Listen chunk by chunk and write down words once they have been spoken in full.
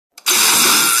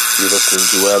You're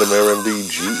listening to Adam RMD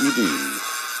GED,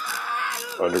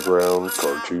 Underground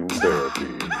Cartoon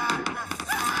Therapy.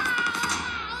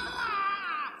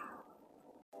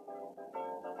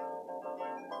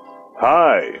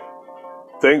 Hi,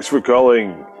 thanks for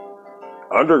calling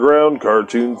Underground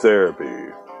Cartoon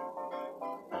Therapy.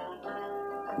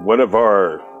 One of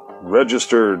our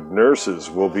registered nurses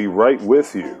will be right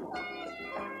with you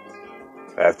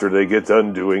after they get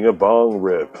done doing a bong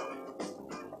rip.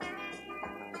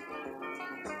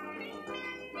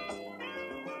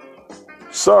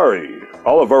 Sorry,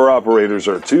 all of our operators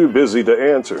are too busy to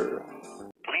answer.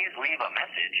 Please leave a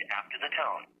message after the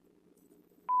tone.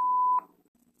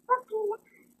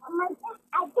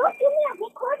 I don't give me a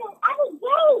recording every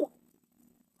day.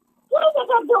 Yes,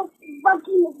 I don't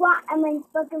fucking want a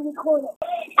fucking recording.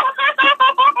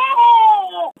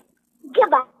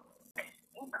 Goodbye.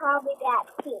 And call me back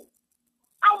too.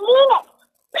 I mean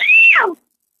it.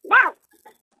 Now.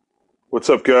 What's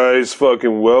up, guys?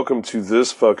 Fucking welcome to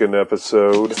this fucking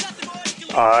episode.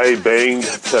 I banged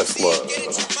Tesla.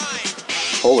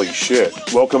 Holy shit.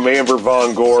 Welcome Amber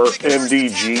Von Gore,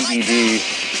 MD-GED,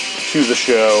 to the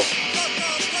show.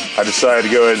 I decided to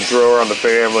go ahead and throw her on the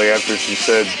family after she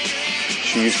said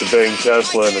she used to bang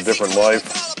Tesla in a different life.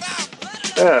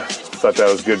 Thought that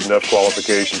was good enough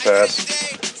qualification pass.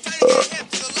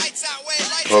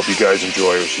 Hope you guys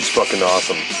enjoy her. She's fucking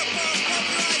awesome.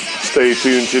 Stay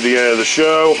tuned to the end of the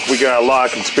show. We got a lot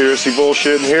of conspiracy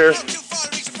bullshit in here.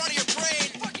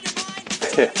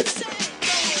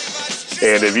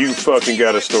 And if you fucking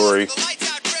got a story,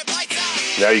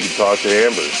 now you can talk to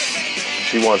Amber.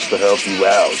 She wants to help you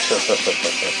out.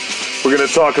 We're gonna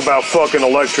talk about fucking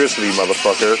electricity,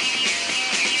 motherfucker.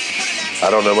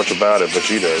 I don't know much about it, but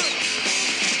she does.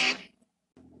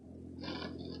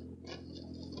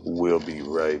 We'll be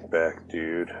right back,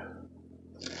 dude.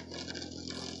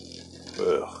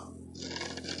 Ugh.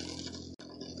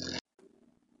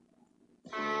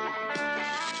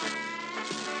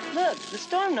 Look, the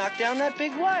storm knocked down that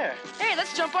big wire. Hey,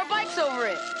 let's jump our bikes over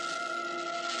it.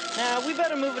 Now, we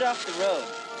better move it off the road.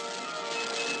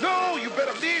 No, you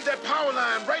better leave that power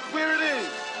line right where it is.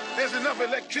 There's enough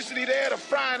electricity there to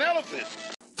fry an elephant.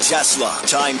 Tesla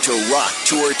Time to Rock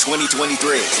Tour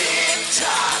 2023.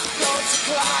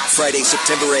 Friday,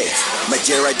 September 8th,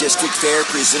 Madera District Fair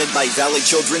presented by Valley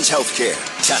Children's Healthcare.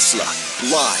 Tesla,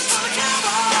 live.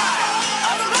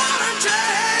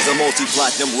 The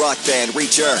multi-platinum rock band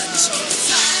returns.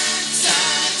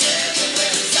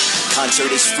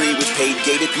 Concert is free with paid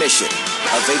gate admission.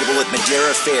 Available at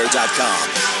MaderaFair.com.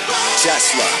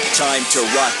 Tesla Time to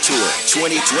Rock Tour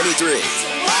 2023.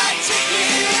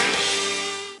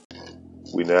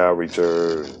 We now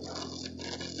return.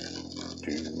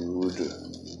 Dude.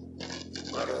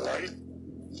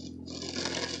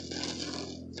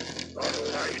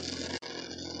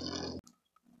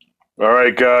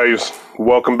 Alright, guys.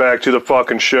 Welcome back to the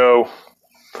fucking show.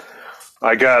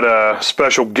 I got a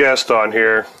special guest on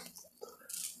here.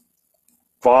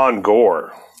 Von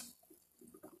Gore.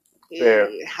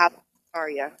 Hey, how are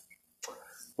you?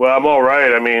 Well, I'm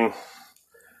alright. I mean,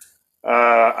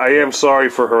 I am sorry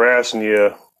for harassing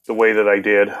you the way that I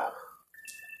did.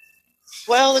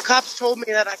 Well, the cops told me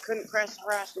that I couldn't press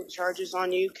harassment charges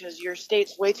on you because your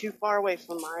state's way too far away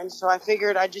from mine, so I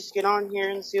figured I'd just get on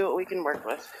here and see what we can work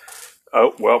with.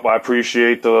 Oh, well, I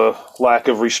appreciate the lack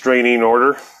of restraining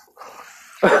order.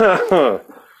 Yeah.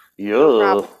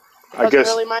 No I guess. It wasn't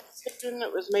really my decision.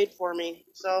 It was made for me,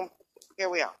 so here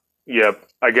we are. Yep.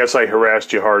 I guess I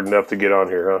harassed you hard enough to get on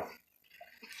here,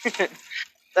 huh?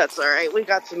 That's all right. We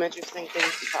got some interesting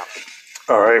things to talk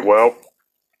about. All right, well,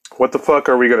 what the fuck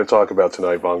are we going to talk about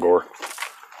tonight, Von Gore?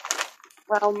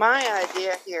 Well, my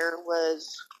idea here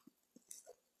was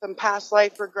some past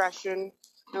life regression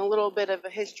and a little bit of a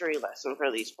history lesson for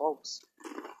these folks.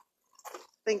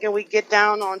 Thinking we get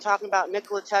down on talking about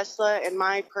Nikola Tesla and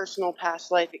my personal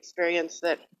past life experience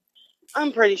that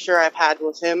I'm pretty sure I've had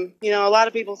with him. You know, a lot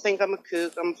of people think I'm a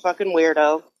kook, I'm a fucking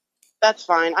weirdo. That's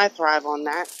fine, I thrive on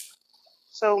that.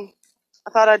 So,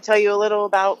 I thought I'd tell you a little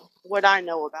about what I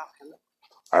know about him.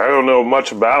 I don't know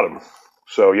much about him.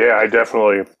 So, yeah, I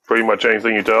definitely, pretty much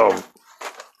anything you tell him.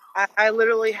 I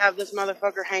literally have this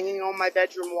motherfucker hanging on my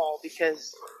bedroom wall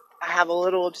because I have a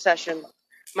little obsession.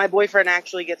 My boyfriend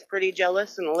actually gets pretty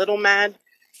jealous and a little mad,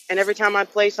 and every time I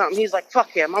play something, he's like, fuck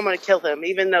him, I'm gonna kill him,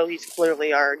 even though he's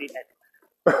clearly already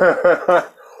dead.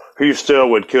 He still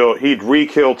would kill, he'd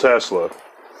re-kill Tesla.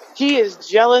 He is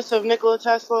jealous of Nikola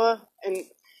Tesla, and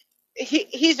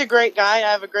he's a great guy.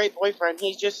 I have a great boyfriend.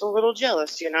 He's just a little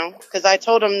jealous, you know, because I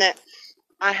told him that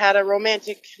I had a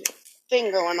romantic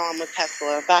thing going on with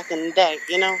Tesla back in the day,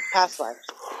 you know, past life.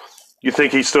 You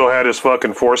think he still had his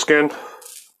fucking foreskin?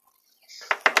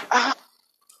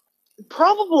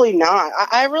 Probably not.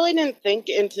 I really didn't think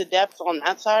into depth on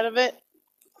that side of it,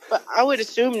 but I would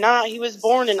assume not. He was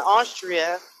born in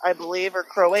Austria, I believe, or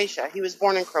Croatia. He was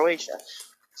born in Croatia.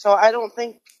 So I don't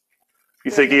think...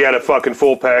 You think he had a fucking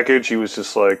full package? He was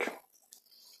just like...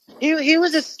 He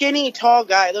was a skinny, tall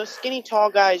guy. Those skinny, tall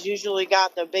guys usually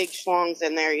got the big schlongs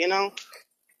in there, you know?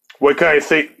 What kind of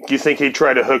thing... Do you think he'd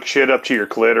try to hook shit up to your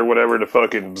clit or whatever to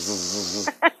fucking... Bzzz?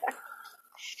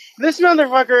 This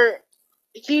motherfucker,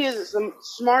 he is the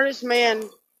smartest man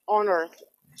on earth,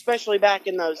 especially back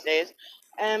in those days.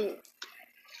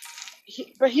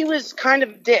 But he was kind of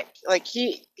a dick. Like,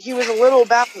 he was a little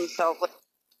about himself. Like,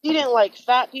 he didn't like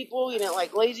fat people. He didn't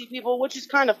like lazy people, which is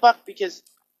kind of fucked because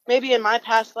maybe in my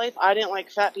past life, I didn't like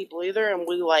fat people either. And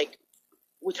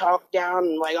we talked down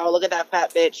and like, oh, look at that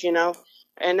fat bitch, you know?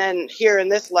 And then here in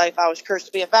this life, I was cursed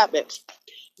to be a fat bitch.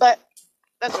 But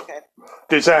that's okay.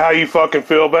 Is that how you fucking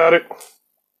feel about it?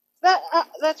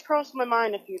 That's crossed my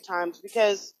mind a few times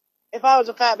because if I was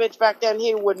a fat bitch back then,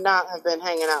 he would not have been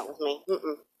hanging out with me.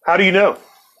 Mm-mm. How do you know?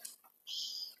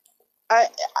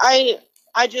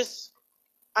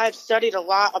 I've studied a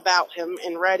lot about him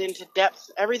and read into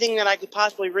depth everything that I could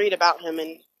possibly read about him,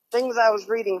 and things I was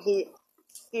reading,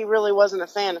 he really wasn't a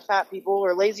fan of fat people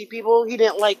or lazy people. He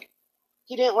didn't like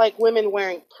women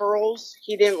wearing pearls.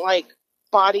 He didn't like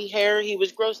body hair. He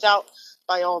was grossed out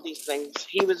by all these things.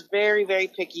 He was very, very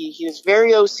picky. He was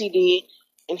very OCD,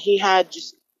 and he had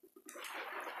just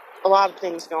a lot of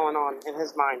things going on in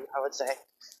his mind, I would say.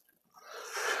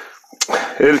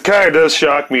 It kind of does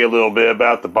shock me a little bit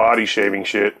about the body shaving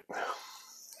shit.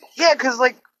 Yeah, because,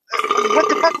 like, what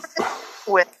the fuck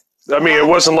with? I mean, it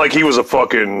wasn't like he was a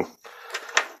fucking,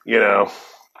 you know,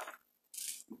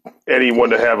 anyone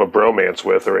to have a bromance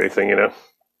with or anything, you know?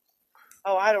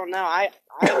 Oh, I don't know.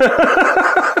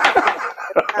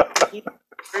 He's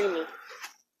dreamy.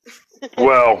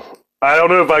 Well, I don't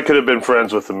know if I could have been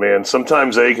friends with him, man.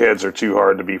 Sometimes eggheads are too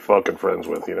hard to be fucking friends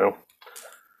with, you know?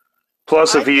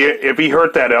 Plus, if he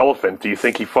hurt that elephant, do you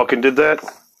think he fucking did that?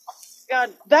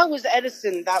 God, that was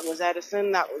Edison. That was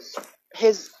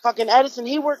his fucking Edison.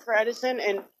 He worked for Edison,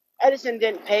 and Edison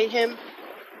didn't pay him.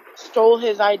 Stole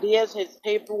his ideas, his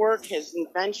paperwork, his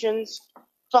inventions.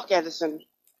 Fuck Edison.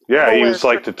 Yeah, he was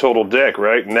like the total dick,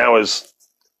 right? Now his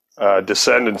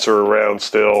descendants are around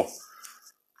still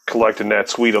collecting that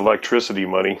sweet electricity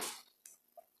money.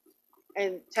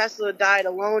 And Tesla died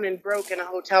alone and broke in a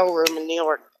hotel room in New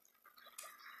York.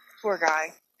 Poor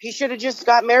guy. He should have just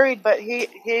got married, but he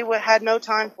had no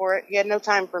time for it. He had no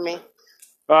time for me.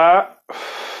 That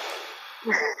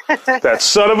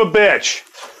son of a bitch.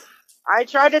 I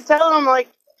tried to tell him, like,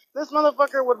 this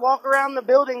motherfucker would walk around the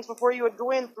buildings before you would go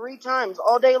in 3 times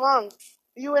all day long.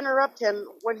 You interrupt him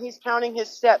when he's counting his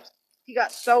steps. He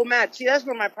got so mad. See, that's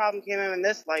where my problem came in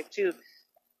this life, too.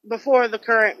 Before the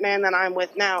current man that I'm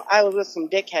with now, I was with some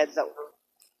dickheads that were,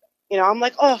 you know, I'm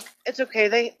like, oh, it's okay.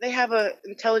 They have an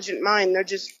intelligent mind. They're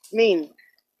just mean.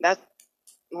 That's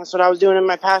what I was doing in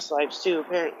my past lives, too,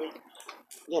 apparently.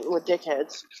 Getting with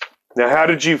dickheads. Now, how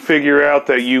did you figure out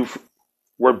that you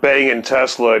were banging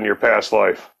Tesla in your past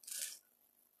life?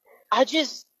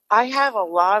 I have a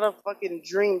lot of fucking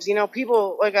dreams. You know,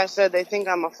 people, like I said, they think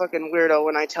I'm a fucking weirdo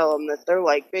when I tell them that. They're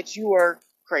like, bitch, you are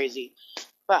crazy.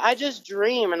 But I just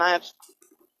dream, and I have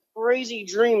crazy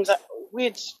dreams. We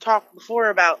had talked before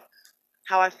about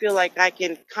how I feel like I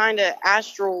can kind of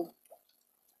astral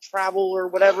travel or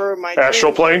whatever.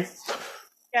 Astral plane?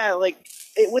 Yeah, like,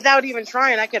 without even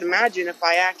trying, I could imagine if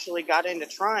I actually got into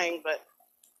trying, but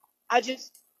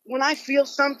when I feel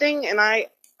something and I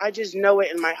just know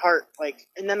it in my heart, like,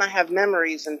 and then I have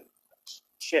memories and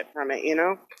shit from it, you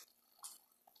know?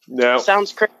 No.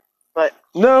 Sounds crazy, but...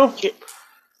 No.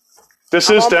 This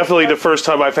is definitely the first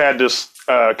time I've had this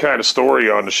kind of story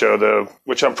on the show, though,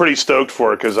 which I'm pretty stoked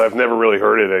for because I've never really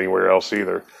heard it anywhere else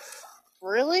either.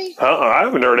 Really? I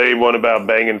haven't heard anyone about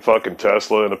banging fucking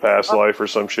Tesla in a past life or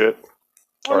some shit.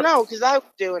 Oh, no, because I was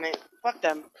doing it. Fuck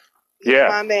them. Yeah.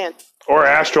 My man. Or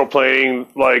astral planing.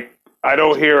 Like, I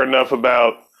don't hear enough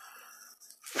about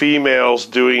females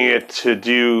doing it to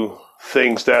do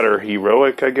things that are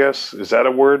heroic, I guess. Is that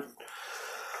a word?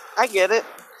 I get it.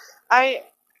 I've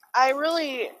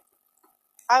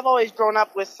always grown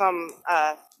up with some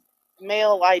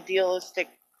male idealistic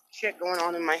shit going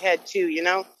on in my head too, you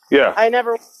know? Yeah. I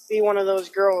never want to be one of those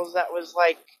girls that was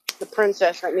like the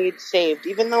princess that needs saved,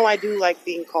 even though I do like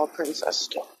being called princess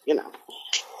still, you know?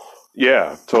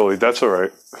 Yeah, totally. That's all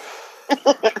right.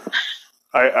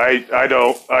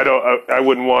 I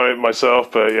wouldn't want it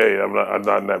myself, but yeah, I'm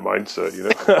not in that mindset, you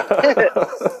know?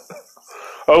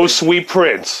 Oh, sweet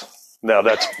prince. No,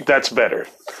 that's better.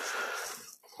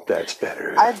 That's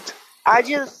better.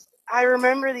 I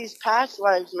remember these past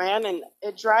lives, man, and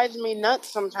it drives me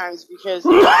nuts sometimes because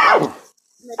I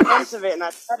make sense of it, and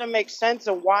I try to make sense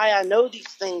of why I know these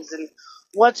things and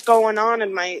what's going on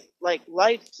in my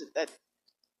life that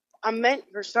I'm meant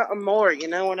for something more. You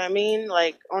know what I mean?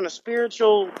 Like on a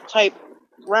spiritual type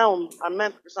realm, I'm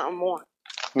meant for something more.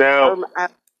 Now,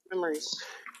 Memories.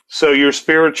 so you're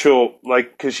spiritual,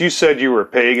 like, because you said you were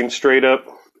pagan straight up.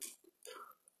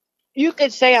 You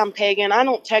could say I'm pagan. I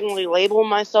don't technically label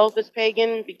myself as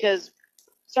pagan because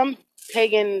some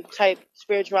pagan type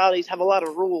spiritualities have a lot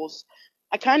of rules.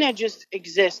 I kind of just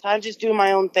exist. I just do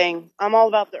my own thing. I'm all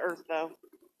about the earth, though.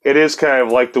 It is kind of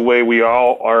like the way we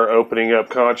all are opening up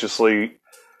consciously,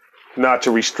 not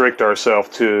to restrict ourselves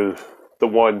to the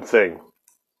one thing.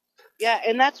 Yeah,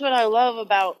 and that's what I love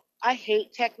about. I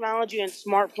hate technology and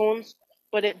smartphones,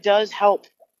 but it does help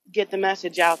get the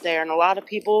message out there. And a lot of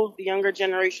people, the younger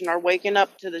generation, are waking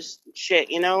up to this shit,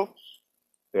 you know?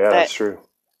 Yeah, that's true.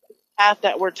 The path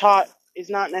that we're taught is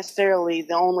not necessarily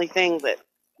the only thing that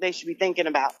they should be thinking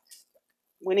about.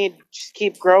 We need to just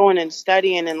keep growing and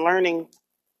studying and learning.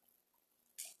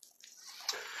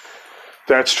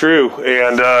 That's true.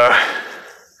 And,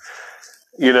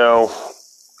 you know,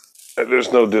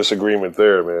 there's no disagreement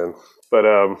there, man.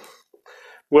 But,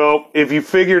 well, if you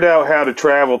figured out how to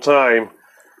travel time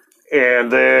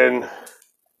and then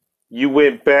you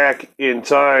went back in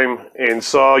time and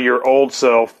saw your old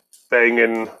self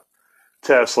banging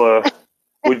Tesla,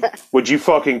 would you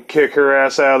fucking kick her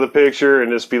ass out of the picture and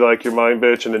just be like your mind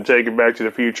bitch and then take her back to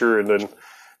the future and then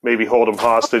maybe hold him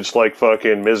hostage like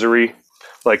fucking Misery,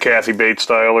 like Kathy Bates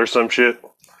style or some shit?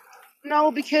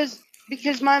 No, because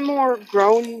my more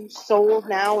grown soul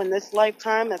now in this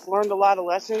lifetime has learned a lot of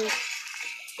lessons.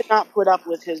 Could not put up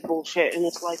with his bullshit in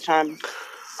this lifetime.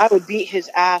 I would beat his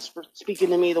ass for speaking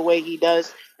to me the way he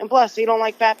does. And plus, he don't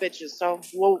like fat bitches, so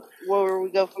where we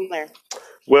go from there?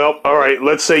 Well, all right,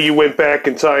 let's say you went back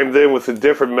in time then with a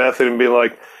different method and be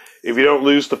like, if you don't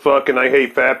lose the fucking I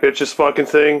hate fat bitches fucking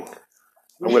thing,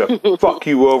 I'm going to fuck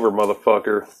you over,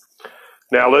 motherfucker.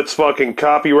 Now let's fucking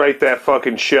copyright that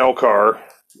fucking shell car,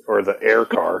 or the air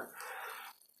car,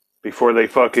 before they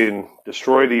fucking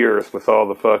destroy the earth with all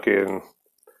the fucking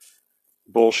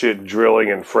bullshit drilling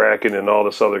and fracking and all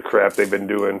this other crap they've been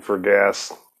doing for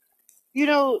gas. You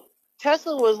know,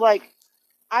 Tesla was like,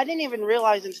 I didn't even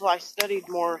realize until I studied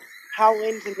more how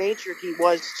into nature he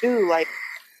was too. Like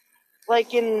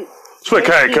in. That's what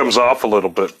kind of comes off a little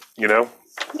bit, you know?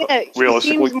 Yeah,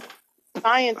 realistically. He seems more a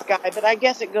science guy, but I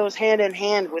guess it goes hand in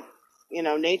hand with, you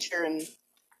know, nature and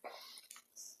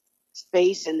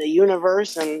space and the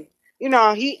universe. And, you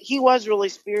know, he was really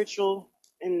spiritual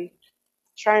and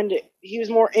he was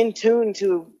more in tune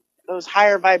to those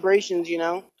higher vibrations, you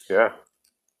know? Yeah.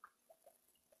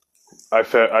 I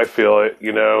feel it,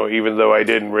 you know, even though I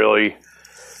didn't really,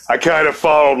 I kind of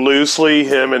followed loosely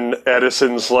him and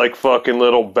Edison's like fucking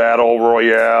little battle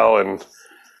royale and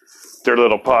their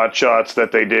little pot shots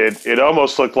that they did. It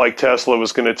almost looked like Tesla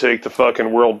was going to take the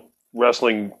fucking World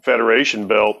Wrestling Federation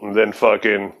belt and then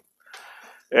fucking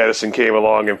Edison came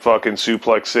along and fucking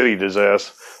Suplex City his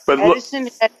ass. But Edison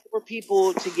had more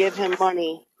people to give him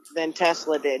money than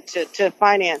Tesla did to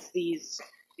finance these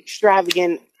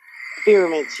extravagant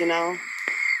experiments, you know?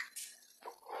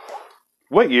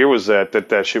 What year was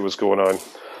that shit was going on?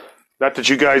 Not that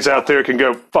you guys out there can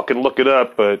go fucking look it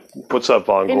up, but what's up,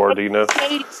 Von Gore? Do you know?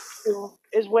 1982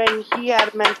 is when he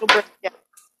had a mental breakdown,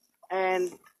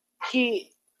 and he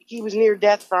was near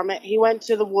death from it. He went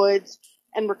to the woods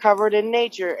and recovered in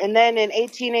nature. And then in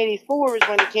 1884 is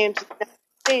when he came to the United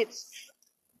States,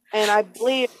 and I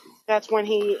believe that's when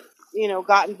he, you know,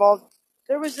 got involved.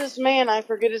 There was this man, I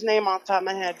forget his name off the top of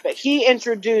my head, but he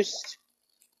introduced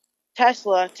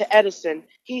Tesla to Edison.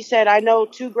 He said, I know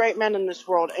two great men in this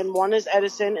world, and one is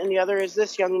Edison, and the other is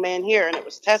this young man here, and it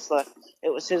was Tesla.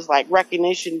 It was his, like,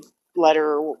 recognition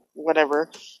letter or whatever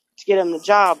to get him the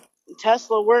job. And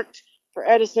Tesla worked for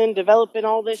Edison, developing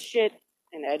all this shit,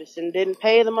 and Edison didn't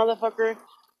pay the motherfucker,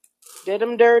 did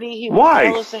him dirty. He was Why?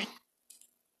 jealous of,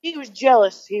 he was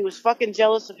jealous. He was fucking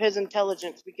jealous of his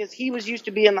intelligence because he was used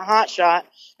to being the hot shot,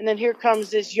 and then here comes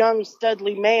this young,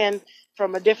 studly man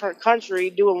from a different country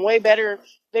doing way better,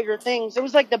 bigger things. It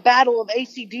was like the battle of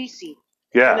AC/DC.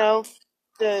 Yeah. You know,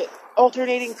 the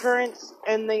alternating currents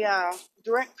and the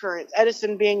direct currents.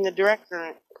 Edison being the direct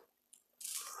current.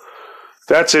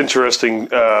 That's interesting.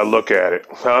 Look at it,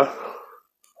 huh?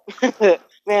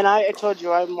 Man, I told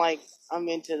you I'm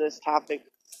into this topic.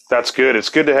 That's good. It's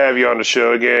good to have you on the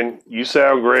show again. You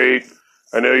sound great.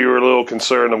 I know you were a little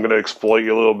concerned I'm going to exploit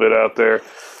you a little bit out there.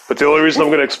 But the only reason I'm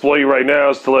going to exploit you right now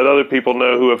is to let other people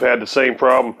know who have had the same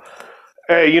problem.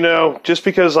 Hey, just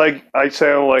because I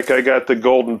sound like I got the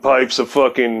golden pipes of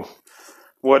fucking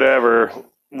whatever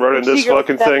running this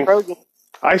fucking thing,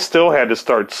 I still had to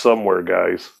start somewhere,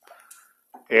 guys.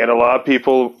 And a lot of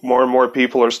people, more and more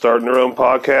people are starting their own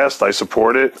podcast. I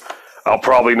support it. I'll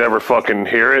probably never fucking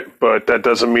hear it, but that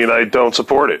doesn't mean I don't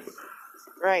support it.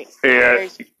 Right. And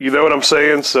you know what I'm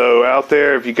saying? So out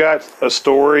there, if you got a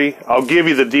story, I'll give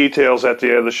you the details at the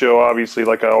end of the show, obviously,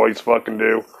 like I always fucking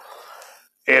do.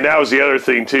 And that was the other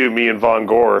thing, too, me and Von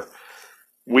Gore.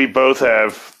 We both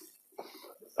have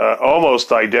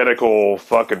almost identical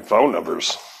fucking phone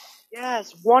numbers.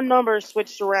 Yes, one number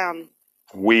switched around.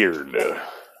 Weird.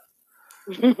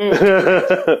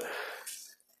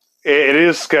 It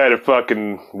is kind of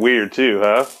fucking weird, too,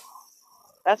 huh?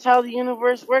 That's how the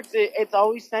universe works. It's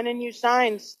always sending you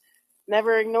signs.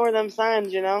 Never ignore them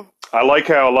signs, I like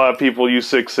how a lot of people use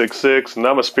 666, and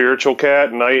I'm a spiritual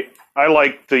cat, and I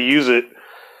like to use it,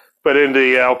 but in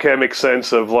the alchemic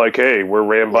sense of like, hey, we're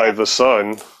ran by the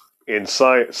sun, and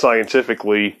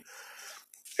scientifically,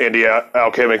 and the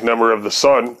alchemic number of the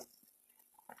sun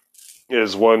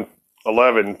is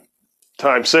 111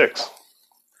 times 6.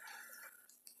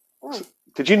 Oh.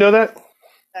 Did you know that?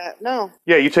 No.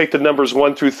 Yeah, you take the numbers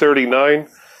 1 through 39,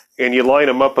 and you line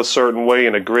them up a certain way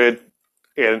in a grid,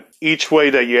 and each way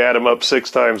that you add them up 6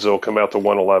 times, they'll come out to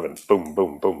 111. Boom,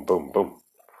 boom, boom, boom, boom.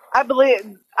 I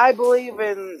believe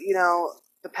in,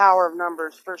 the power of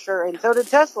numbers for sure. And so did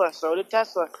Tesla.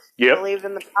 Yep. I believed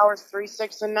in the powers 3,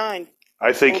 6, and 9.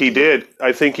 I think he did.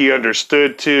 I think he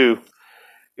understood too.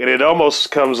 And it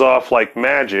almost comes off like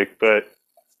magic, but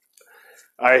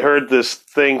I heard this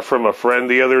thing from a friend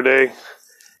the other day,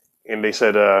 and they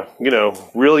said,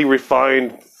 really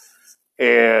refined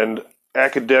and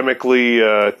academically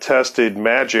tested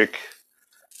magic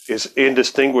is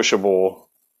indistinguishable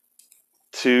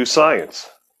to science.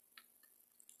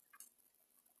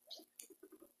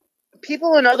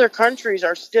 People in other countries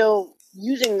are still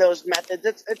using those methods.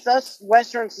 It's us,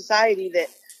 Western society, that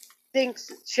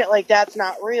thinks shit like that's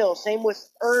not real. Same with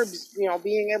herbs,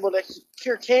 being able to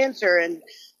cure cancer and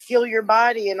heal your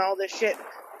body and all this shit.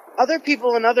 Other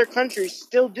people in other countries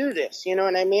still do this, you know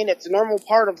what I mean? It's a normal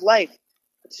part of life.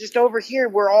 It's just over here,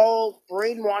 we're all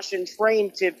brainwashed and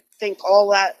trained to think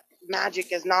all that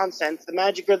magic is nonsense. The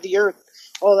magic of the earth,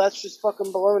 that's just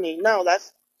fucking baloney. No,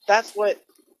 that's what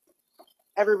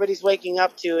everybody's waking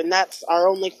up to, and that's our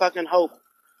only fucking hope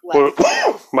left.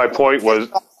 Well, my point was,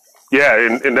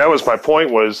 and that was my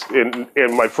point was, in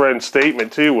my friend's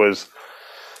statement too, was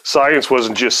science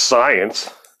wasn't just science.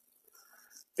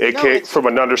 It came from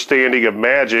an understanding of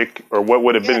magic, or what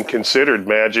would have been considered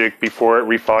magic before it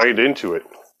refined into it.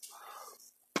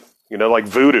 Like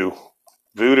voodoo.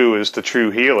 Voodoo is the true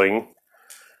healing.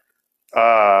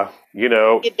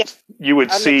 You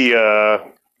would see,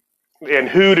 and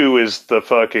hoodoo is the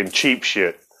fucking cheap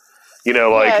shit. You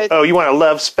want a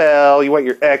love spell, you want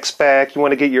your ex back, you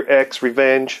want to get your ex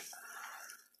revenge,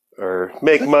 or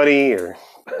make money, or...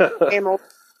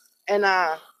 And,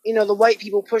 the white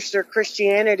people pushed their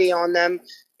Christianity on them,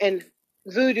 and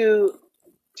voodoo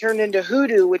turned into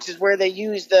hoodoo, which is where they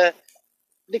use the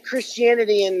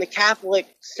Christianity and the Catholic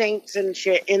saints and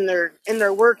shit in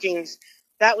their workings.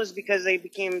 That was because they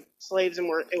became slaves and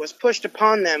it was pushed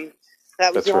upon them.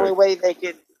 That was the only way they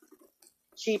could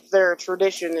keep their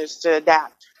tradition, is to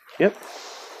adapt. Yep.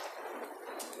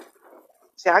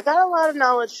 See, I got a lot of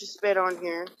knowledge to spit on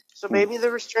here, so maybe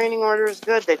the restraining order is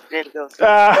good that didn't go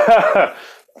through.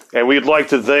 And we'd like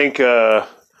to thank the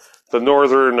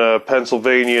Northern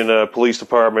Pennsylvania Police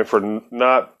Department for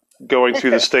not going through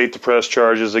the state to press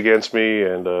charges against me,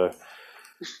 and the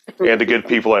good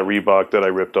people at Reebok that I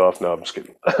ripped off. No, I'm just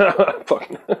kidding.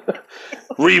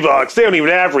 Reeboks, they don't even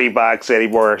have Reeboks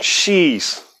anymore.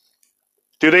 Jeez.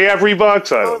 Do they have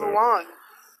Reeboks? I don't know.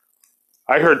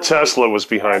 I heard Tesla was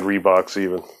behind Reeboks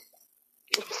even.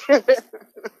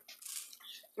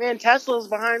 Man, Tesla's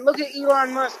behind. Look at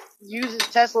Elon Musk uses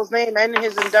Tesla's name and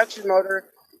his induction motor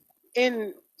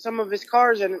in some of his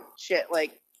cars and shit.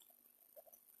 Like,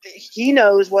 he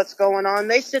knows what's going on.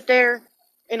 They sit there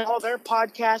in all their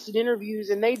podcasts and interviews,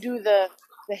 and they do the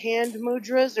hand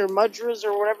mudras or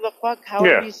whatever the fuck,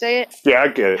 however you say it. Yeah, I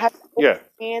get it. Yeah.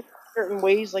 Hands certain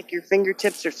ways, like your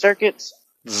fingertips or circuits.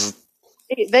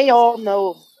 They all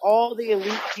know. All the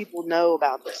elite people know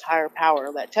about this higher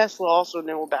power that Tesla also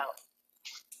knew about.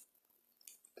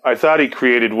 I thought he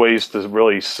created ways to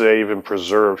really save and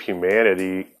preserve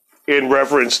humanity in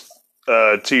reference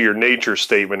to your nature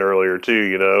statement earlier,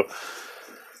 too,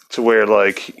 to where,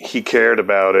 like, he cared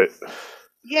about it.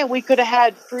 Yeah, we could have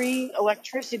had free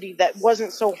electricity that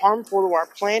wasn't so harmful to our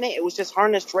planet. It was just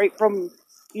harnessed right from,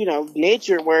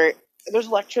 nature, where there's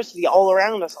electricity all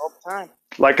around us all the time.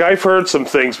 Like, I've heard some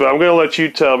things, but I'm going to let you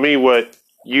tell me what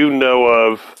you know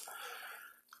of,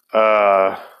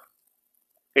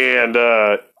 and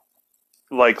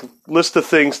list the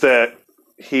things that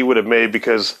he would have made,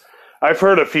 because I've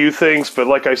heard a few things, but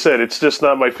like I said, it's just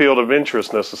not my field of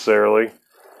interest necessarily.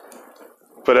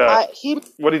 But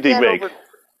what did he make?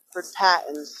 For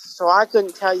patents, so I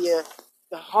couldn't tell you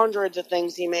the hundreds of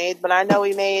things he made, but I know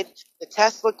he made the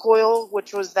Tesla coil,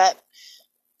 which was that,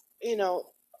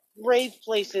 rave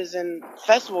places and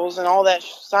festivals and all that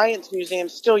science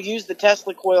museums still use the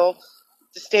Tesla coil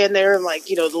to stand there and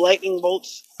the lightning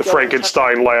bolts. The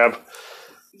Frankenstein lab.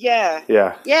 Yeah.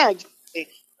 Yeah. Yeah, exactly.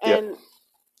 And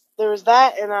there was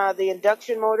that, and the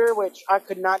induction motor, which I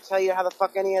could not tell you how the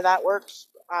fuck any of that works.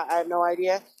 I have no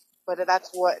idea. But that's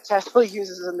what Tesla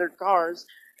uses in their cars.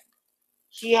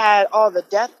 He had the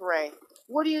death ray.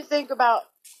 What do you think about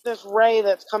this ray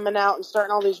that's coming out and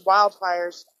starting all these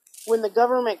wildfires when the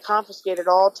government confiscated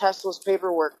all Tesla's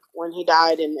paperwork when he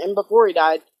died and before he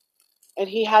died? And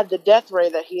he had the death ray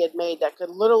that he had made that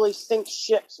could literally sink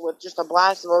ships with just a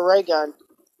blast of a ray gun.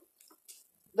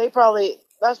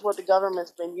 That's what the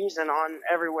government's been using on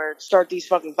everywhere to start these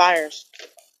fucking fires.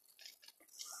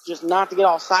 Just not to get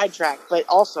all sidetracked, but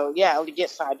also, to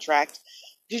get sidetracked.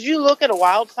 Did you look at a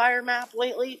wildfire map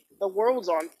lately? The world's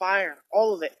on fire.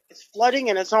 All of it. It's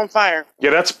flooding and it's on fire. Yeah,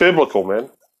 that's biblical,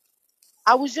 man.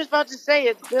 I was just about to say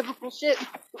it's biblical shit.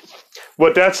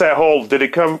 What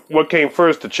came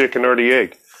first, the chicken or the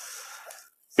egg?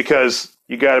 Because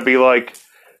you gotta be like,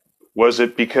 was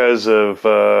it because of,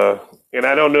 and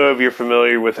I don't know if you're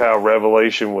familiar with how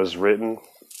Revelation was written.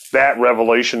 That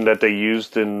Revelation that they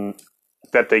used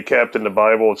that they kept in the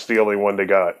Bible, it's the only one they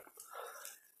got.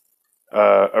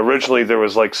 Originally, there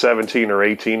was 17 or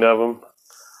 18 of them,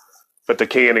 but the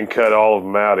canon cut all of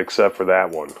them out except for that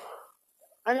one.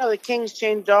 I know the kings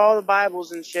changed all the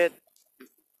Bibles and shit,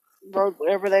 wrote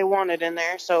whatever they wanted in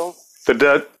there. So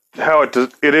how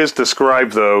it is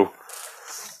described though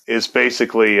is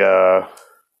basically that.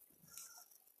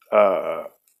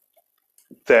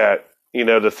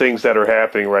 The things that are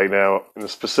happening right now, and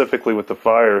specifically with the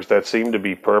fires that seem to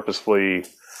be purposefully,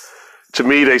 to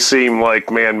me, they seem like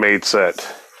man-made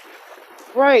set.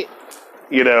 Right.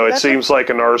 It seems like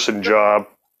an arson job.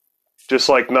 Just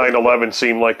like 9/11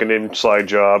 seemed like an inside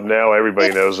job. Now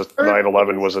everybody knows that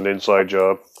 9/11 was an inside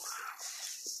job.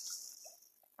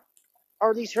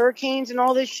 Are these hurricanes and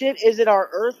all this shit, is it our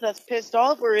Earth that's pissed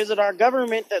off, or is it our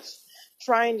government that's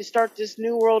trying to start this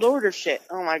new world order shit?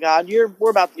 Oh my god, we're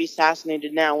about to be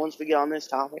assassinated now once we get on this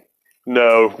topic.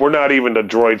 No, we're not even the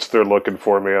droids they're looking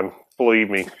for, man.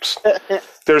 Believe me.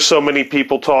 There's so many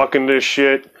people talking this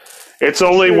shit. It's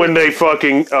only when they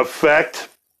fucking affect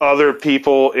other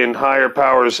people in higher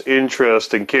powers'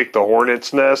 interest and kick the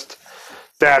hornet's nest,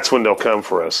 that's when they'll come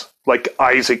for us. Like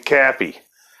Isaac Cappy.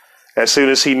 As soon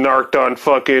as he narked on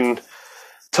fucking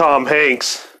Tom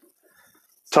Hanks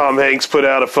put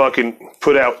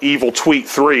out Evil Tweet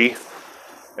 3,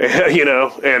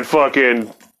 and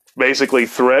fucking basically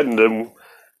threatened him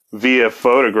via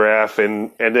photograph,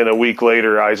 and then a week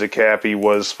later, Isaac Cappy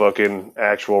was fucking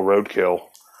actual roadkill.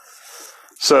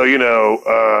 So,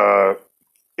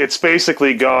 it's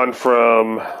basically gone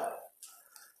from,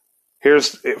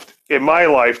 in my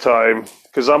lifetime,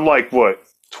 because I'm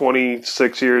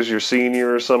 26 years your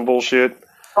senior or some bullshit?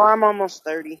 Oh, I'm almost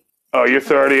 30. Oh, you're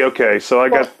 30? Okay, so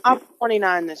I'm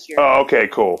 29 this year. Oh, okay,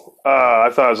 cool. I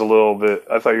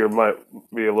thought you might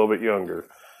be a little bit younger.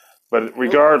 But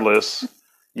regardless,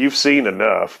 you've seen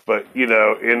enough. But, in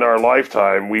our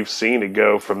lifetime, we've seen it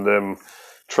go from them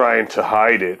trying to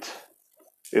hide it,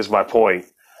 is my point,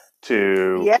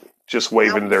 to just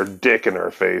waving their dick in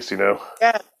our face,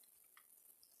 Yeah.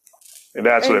 And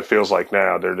that's what it feels like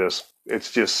now.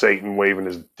 It's just Satan waving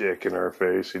his dick in our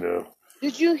face,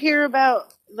 Did you hear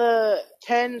about the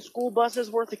 10 school buses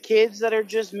worth of kids that are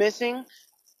just missing?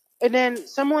 And then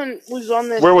someone was on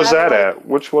this... Where was that at?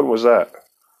 Which one was that?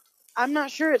 I'm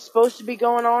not sure. It's supposed to be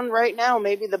going on right now.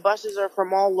 Maybe the buses are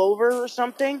from all over or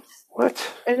something.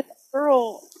 What? And this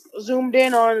girl zoomed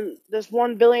in on this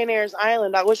one billionaire's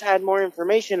island. I wish I had more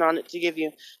information on it to give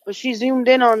you. But she zoomed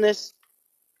in on the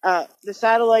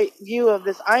satellite view of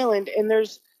this island, and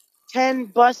there's 10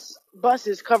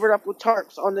 buses covered up with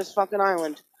tarps on this fucking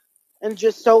island. And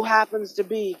just so happens to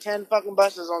be 10 fucking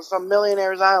buses on some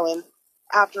millionaire's island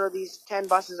after these 10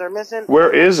 buses are missing.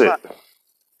 Where is it?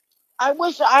 I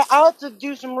wish I'll have to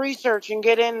do some research and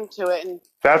get into it. And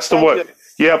that's the one.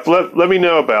 Yep, let me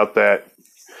know about that.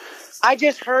 I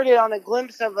just heard it on a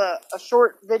glimpse of a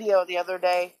short video the other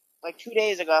day, like 2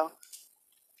 days ago.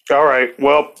 All right.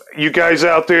 Well, you guys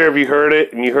out there, have you heard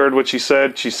it and you heard what she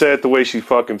said? She said it the way she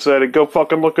fucking said it. Go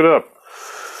fucking look it up.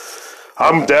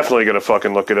 I'm definitely going to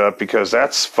fucking look it up because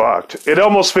that's fucked. It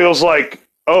almost feels like,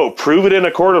 oh, prove it in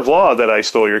a court of law that I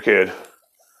stole your kid.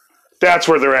 That's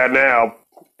where they're at now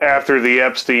after the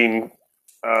Epstein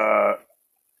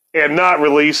and not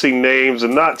releasing names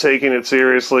and not taking it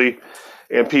seriously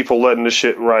and people letting the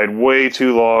shit ride way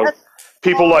too long.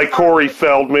 People like Corey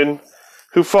Feldman,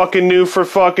 who fucking knew for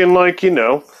fucking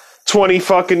 20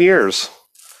 fucking years.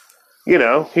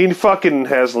 He fucking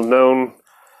has known,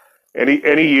 and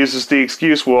he uses the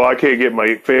excuse, well, I can't get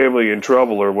my family in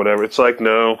trouble or whatever. It's like,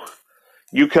 no,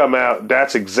 you come out,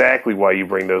 that's exactly why you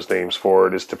bring those names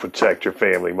forward, is to protect your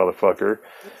family, motherfucker.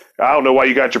 I don't know why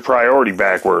you got your priority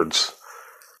backwards.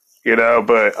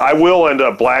 But I will end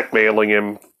up blackmailing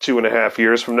him 2.5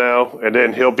 years from now, and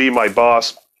then he'll be my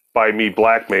boss by me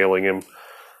blackmailing him.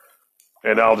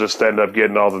 And I'll just end up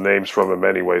getting all the names from him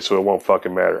anyway, so it won't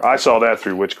fucking matter. I saw that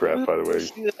through witchcraft, by the way.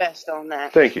 Do the best on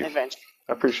that. Thank you. Eventually.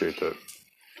 I appreciate that.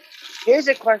 Here's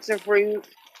a question for you.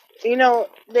 They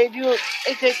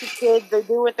take the kids, they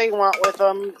do what they want with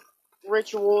them,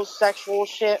 rituals, sexual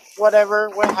shit, whatever,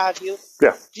 what have you.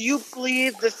 Yeah. Do you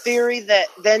believe the theory that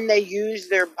then they use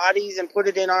their bodies and put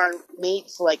it in our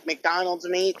meats, like McDonald's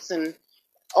meats and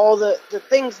all the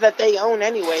things that they own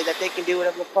anyway, that they can do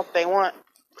whatever the fuck they want?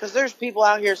 Because there's people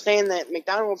out here saying that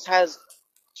McDonald's has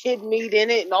kid meat in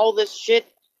it and all this shit.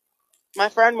 My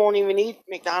friend won't even eat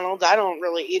McDonald's. I don't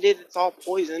really eat it. It's all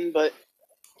poison, but...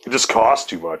 It just costs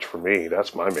too much for me.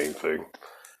 That's my main thing.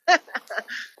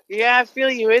 Yeah, I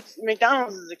feel you.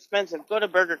 McDonald's is expensive. Go to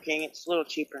Burger King. It's a little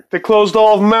cheaper. They closed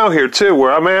all of them out here, too,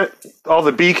 where I'm at. All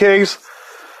the BKs.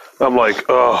 I'm like,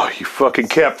 oh, you fucking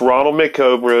kept Ronald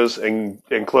McCobras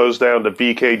and closed down the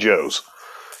BK Joe's.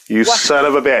 You son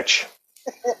of a bitch.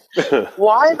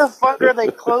 Why the fuck are they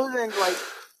closing,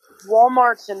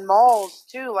 Walmarts and malls,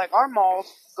 too? Our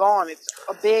mall's gone. It's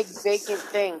a big, vacant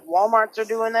thing. Walmarts are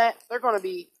doing that. They're going to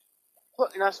be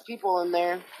putting us people in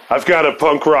there. I've got a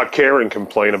punk rock Karen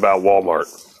complaint about Walmart.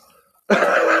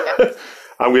 I'm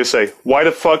going to say, why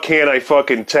the fuck can't I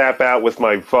fucking tap out with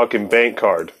my fucking bank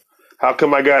card? How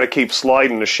come I got to keep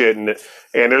sliding the shit and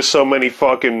there's so many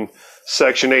fucking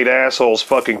Section 8 assholes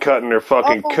fucking cutting their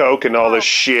fucking Coke and all this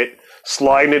shit,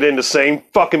 sliding it in the same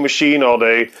fucking machine all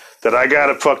day that I got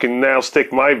to fucking now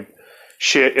stick my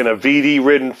shit in a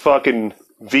VD-ridden fucking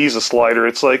Visa slider.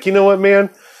 It's like, you know what, man?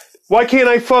 Why can't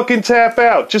I fucking tap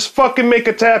out? Just fucking make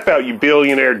a tap out, you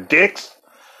billionaire dicks.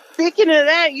 Speaking of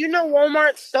that,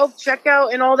 Walmart's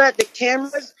self-checkout and all that, the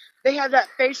cameras, they have that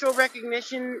facial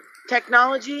recognition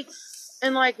technology.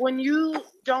 And,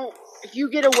 if you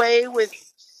get away with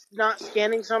not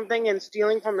scanning something and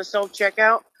stealing from the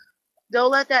self-checkout, they'll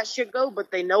let that shit go,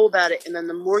 but they know about it. And then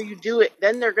the more you do it,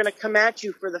 then they're going to come at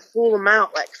you for the full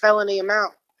amount, felony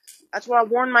amount. That's what I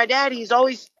warned my dad. He's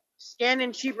always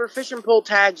scanning cheaper fishing pole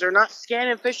tags or not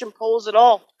scanning fishing poles at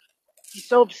all. He's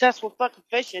so obsessed with fucking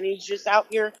fishing. He's just out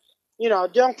here,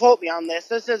 don't quote me on this.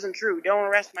 This isn't true. Don't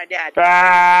arrest my dad.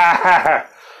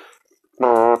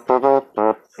 No.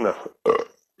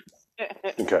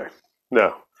 Okay.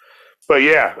 No. But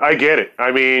yeah, I get it.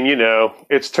 I mean,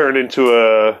 it's turned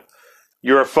into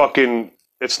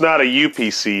it's not a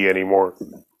UPC anymore.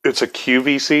 It's a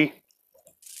QVC.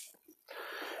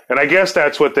 And I guess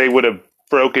that's what they would have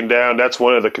broken down. That's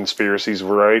one of the conspiracies,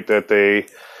 right? That they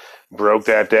broke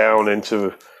that down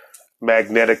into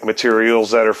magnetic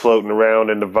materials that are floating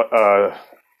around in the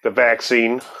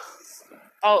vaccine.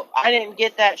 Oh, I didn't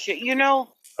get that shit.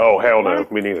 Oh, hell no.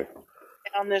 Me neither.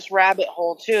 On this rabbit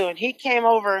hole, too. And he came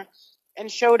over and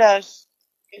showed us,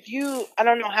 I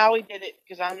don't know how he did it,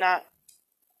 because I'm not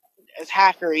as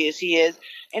hackery as he is.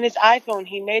 In his iPhone,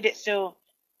 he made it so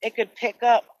it could pick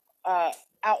up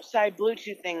outside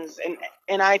Bluetooth things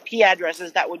and IP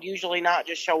addresses that would usually not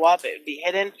just show up. It would be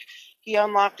hidden. He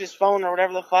unlocked his phone or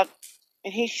whatever the fuck,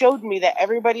 and he showed me that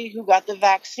everybody who got the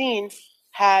vaccine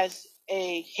has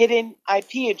a hidden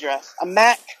IP address, a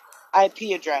MAC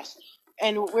IP address.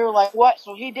 And we were like, what?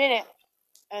 So he did it,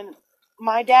 and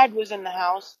my dad was in the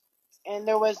house, and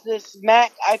there was this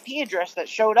MAC IP address that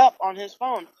showed up on his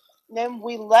phone. And then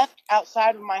we left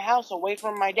outside of my house away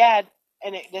from my dad,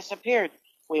 and it disappeared.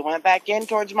 We went back in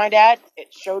towards my dad,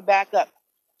 it showed back up.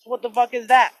 So what the fuck is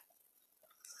that?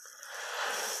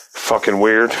 Fucking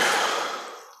weird.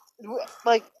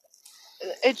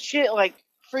 It's shit,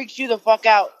 freaks you the fuck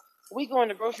out. We go in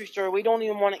the grocery store, we don't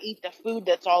even want to eat the food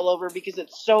that's all over because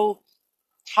it's so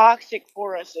toxic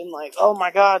for us, and oh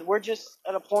my god, we're just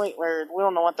at a point where we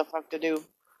don't know what the fuck to do.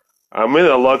 I'm in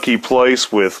a lucky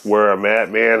place with where I'm at,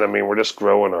 man. I mean, we're just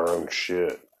growing our own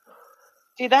shit.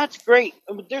 See, that's great.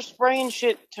 They're spraying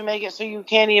shit to make it so you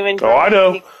can't even. Oh, I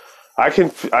know. I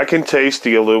can taste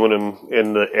the aluminum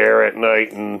in the air at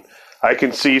night, and I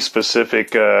can see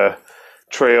specific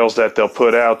trails that they'll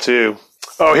put out too.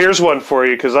 Oh, here's one for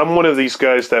you, because I'm one of these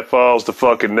guys that follows the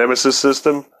fucking Nemesis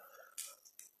system.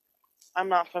 I'm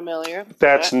not familiar.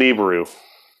 That's Nibiru.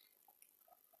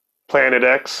 Planet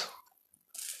X.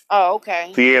 Oh,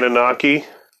 okay. The Anunnaki.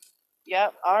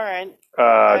 Yep. All right.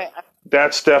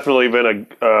 That's definitely been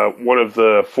one of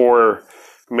the 4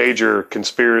 major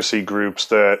conspiracy groups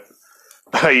that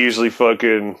I usually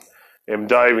fucking am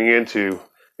diving into.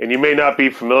 And you may not be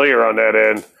familiar on that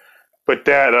end, but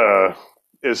that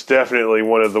is definitely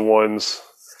one of the ones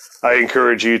I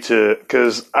encourage you to,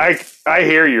 because I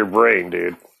hear your brain,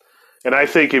 dude. And I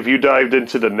think if you dived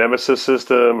into the Nemesis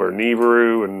system or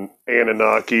Nibiru and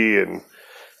Anunnaki, and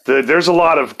there's a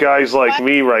lot of guys like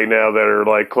me right now that are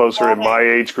like closer in my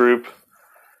age group.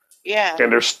 Yeah.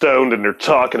 And they're stoned and they're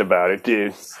talking about it,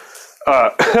 dude.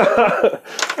 But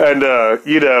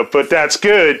that's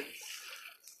good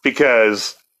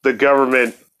because the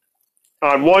government,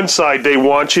 on one side, they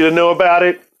want you to know about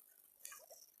it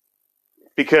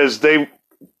because they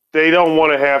don't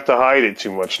want to have to hide it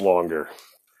too much longer.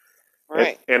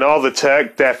 Right. And all the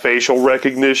tech, that facial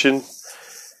recognition,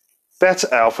 that's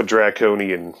Alpha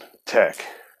Draconian tech.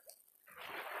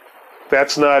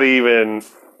 That's not even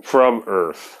from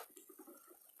Earth.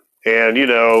 And,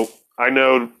 I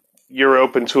know you're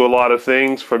open to a lot of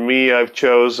things. For me, I've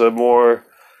chose a more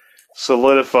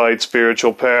solidified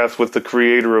spiritual path with the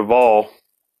creator of all.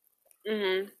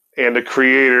 Mm-hmm. And the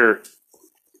creator,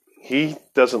 he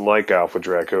doesn't like Alpha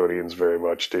Draconians very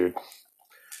much, dude.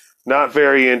 Not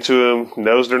very into them,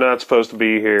 knows they're not supposed to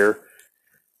be here.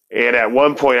 And at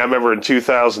one point, I remember in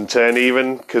 2010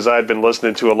 even, because I'd been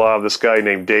listening to a lot of this guy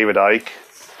named David Icke.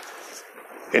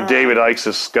 And David Icke's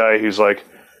this guy who's like,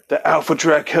 the Alpha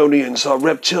Draconians are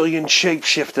reptilian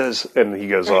shapeshifters. And he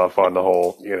goes off on the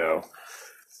whole,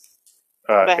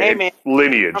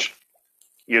 lineage.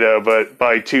 But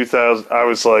by 2000, I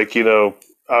was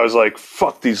like,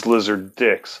 fuck these lizard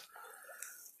dicks.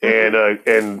 And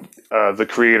the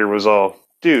creator was all,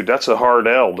 dude, that's a hard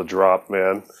L to drop,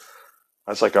 man.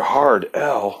 I was like, a hard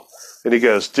L? And he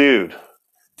goes, dude,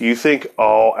 do you think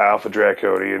all Alpha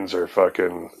Draconians are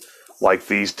fucking like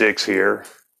these dicks here?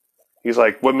 He's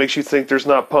like, what makes you think there's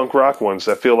not punk rock ones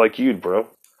that feel like you, bro?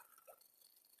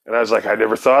 And I was like, I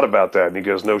never thought about that. And he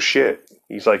goes, no shit.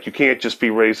 He's like, you can't just be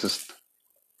racist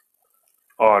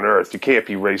on Earth. You can't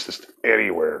be racist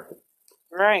anywhere.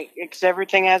 Right, because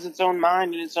everything has its own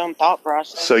mind and its own thought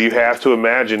process. So you have to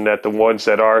imagine that the ones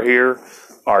that are here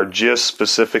are just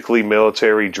specifically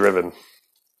military driven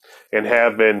and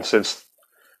have been since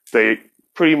they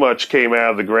pretty much came out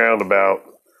of the ground about,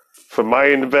 from my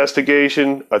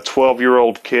investigation, a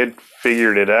 12-year-old kid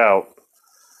figured it out.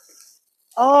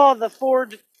 Oh, the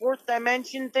fourth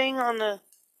dimension thing on the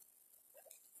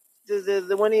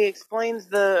when he explains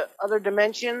the other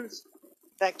dimensions,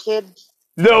 that kid.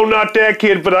 No, not that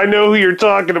kid, but I know who you're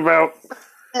talking about.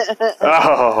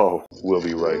 Oh, we'll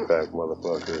be right back,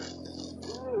 motherfucker.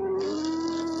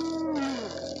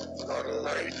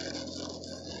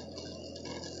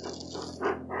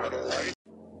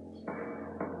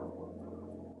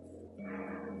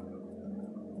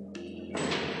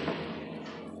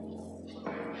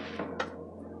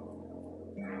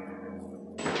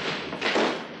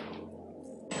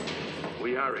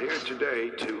 We are here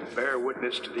today to bear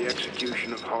witness to the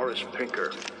execution of Horace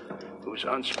Pinker, whose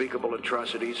unspeakable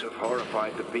atrocities have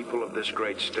horrified the people of this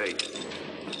great state.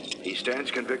 He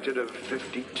stands convicted of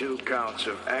 52 counts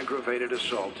of aggravated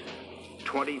assault,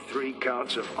 23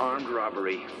 counts of armed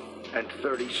robbery, and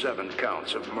 37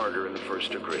 counts of murder in the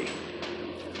first degree.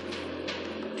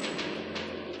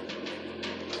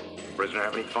 Prisoner,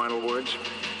 have any final words?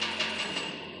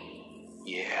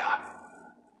 Yeah.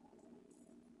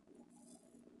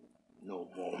 No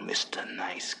more Mr.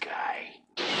 Nice Guy.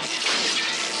 I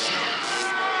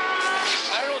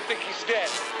don't think he's dead.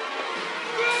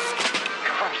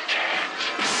 Contact.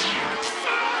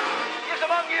 He's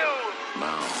among you.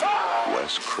 Now,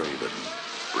 Wes Craven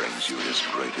brings you his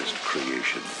greatest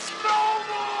creation. No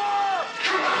more!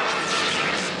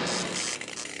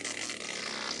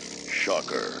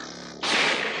 Shocker.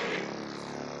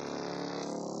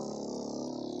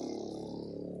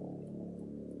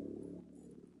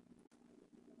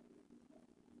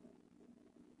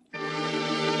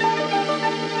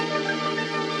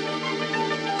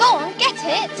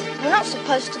 We're not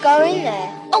supposed to go in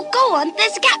there. Oh, go on.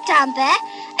 There's a gap down there.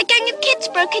 A gang of kids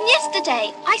broke in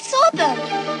yesterday. I saw them.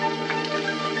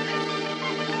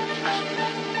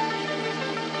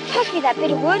 Pass me that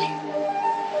bit of wood.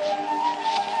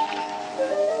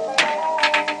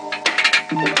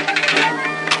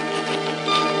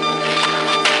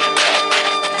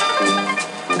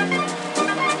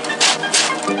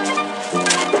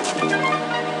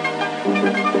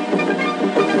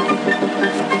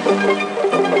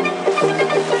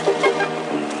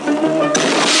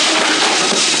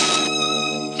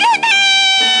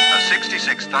 A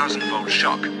 66,000-volt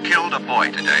shock killed a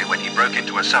boy today when he broke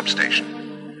into a substation.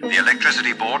 The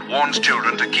electricity board warns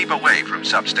children to keep away from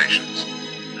substations.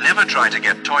 Never try to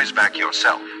get toys back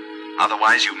yourself.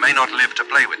 Otherwise, you may not live to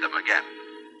play with them again.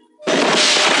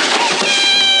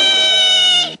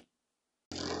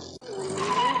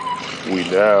 We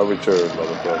now return,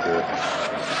 motherfucker.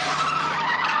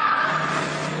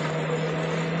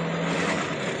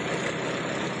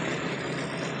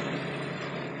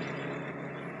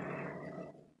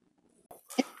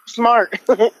 Smart.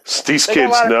 These They got a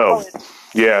kids lot of know. knowledge.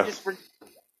 Yeah. Just for-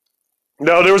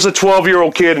 No, there was a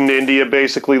 12-year-old kid in India,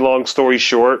 basically, long story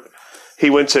short. He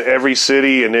went to every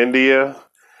city in India,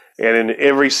 and in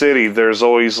every city there's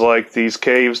always, like, these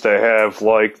caves that have,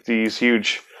 like, these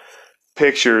huge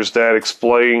pictures that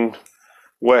explain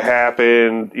what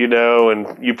happened, you know,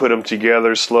 and you put them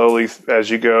together slowly as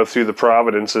you go through the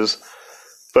providences.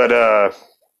 But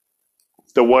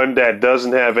the one that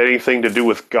doesn't have anything to do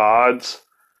with gods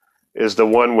is the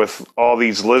one with all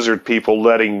these lizard people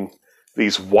letting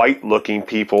these white-looking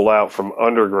people out from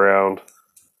underground.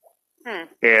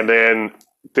 And then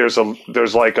there's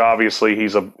like, obviously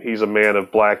he's a man of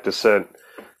black descent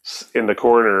in the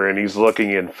corner, and he's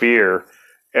looking in fear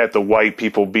at the white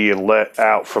people being let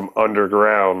out from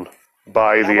underground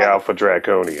by the Alpha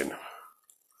Draconian.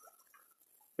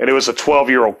 And it was a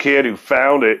 12-year-old kid who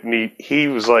found it, and he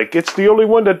was like, it's the only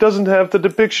one that doesn't have the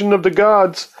depiction of the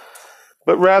gods,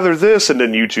 but rather this. And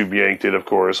then YouTube yanked it, of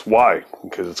course. Why?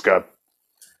 Because it's got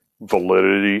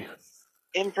validity.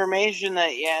 information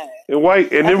that, yeah.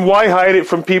 And then why hide it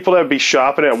from people that be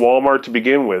shopping at Walmart to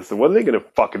begin with? And what are they going to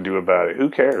fucking do about it? Who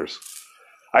cares?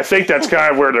 I think that's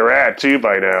kind of where they're at, too,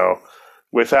 by now,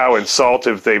 with how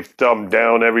insultive they've dumbed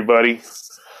down everybody.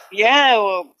 Yeah,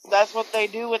 well, that's what they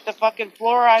do with the fucking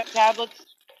fluoride tablets.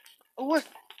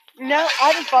 No,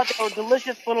 I just thought they were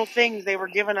delicious little things they were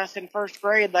giving us in first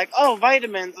grade, like, oh,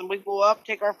 vitamins, and we go up,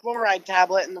 take our fluoride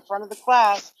tablet in the front of the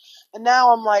class, and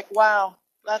now I'm like, wow,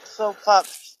 that's so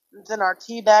fucked. It's in our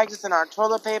tea bags, it's in our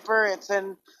toilet paper, it's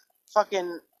in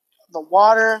fucking the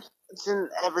water, it's in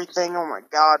everything. Oh my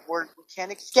god, we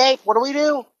can't escape. What do we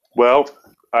do? Well,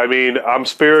 I mean, I'm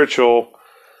spiritual,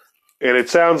 and it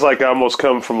sounds like I almost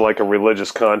come from like a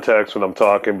religious context when I'm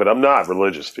talking, but I'm not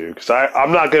religious, dude. Because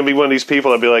I'm not going to be one of these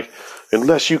people that be like,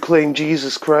 unless you claim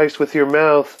Jesus Christ with your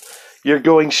mouth, you're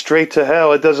going straight to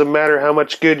hell. It doesn't matter how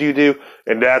much good you do.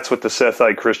 And that's what the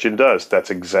Sethite Christian does. That's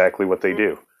exactly what they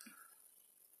do.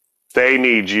 They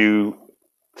need you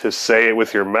to say it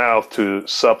with your mouth to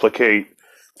supplicate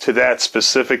to that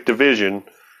specific division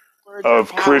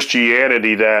of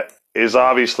Christianity that is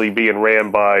obviously being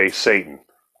ran by Satan.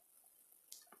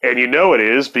 And you know it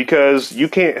is because you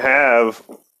can't have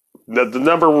the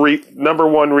number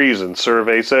one reason,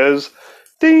 survey says,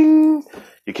 ding,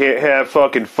 you can't have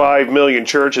fucking 5 million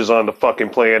churches on the fucking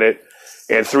planet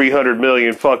and 300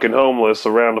 million fucking homeless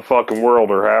around the fucking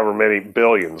world, or however many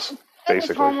billions,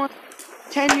 basically. I was homeless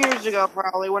 10 years ago,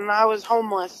 probably, when I was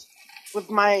homeless with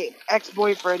my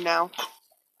ex-boyfriend now.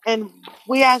 And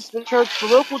we asked the church, the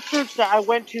local church that I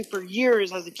went to for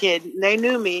years as a kid, and they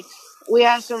knew me. We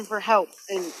asked them for help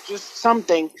and just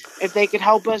something, if they could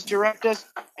help us, direct us.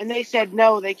 And they said,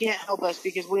 no, they can't help us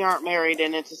because we aren't married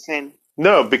and it's a sin.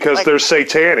 No, because they're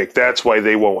satanic. That's why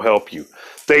they won't help you.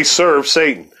 They serve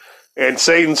Satan. And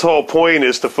Satan's whole point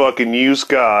is to fucking use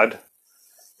God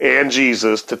and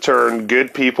Jesus to turn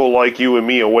good people like you and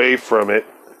me away from it.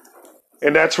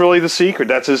 And that's really the secret.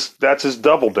 That's his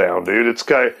double down, dude. It's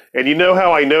kind of, and you know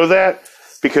how I know that?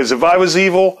 Because if I was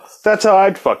evil, that's how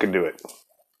I'd fucking do it.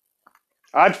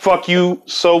 I'd fuck you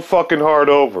so fucking hard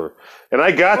over. And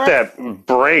I got that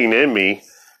brain in me,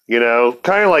 you know,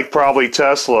 kind of like probably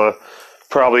Tesla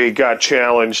probably got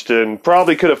challenged and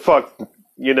probably could have fucked,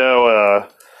 you know,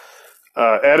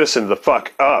 Edison the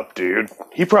fuck up, dude.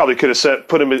 He probably could have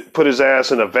put his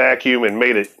ass in a vacuum and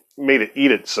made it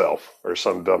eat itself or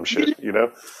some dumb shit, you know?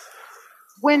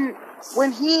 When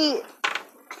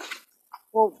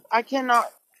I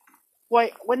cannot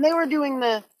wait. When they were doing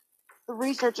the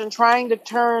research and trying to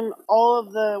turn all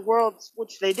of the world's,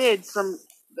 which they did, from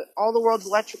all the world's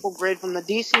electrical grid from the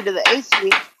DC to the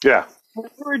AC. Yeah. When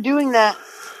they were doing that,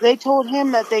 they told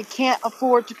him that they can't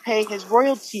afford to pay his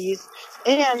royalties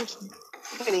and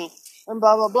and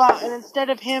blah, blah, blah. And instead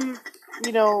of him,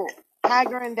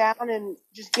 haggling down and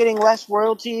just getting less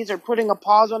royalties or putting a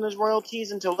pause on his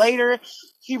royalties until later,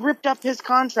 he ripped up his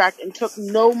contract and took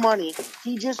no money.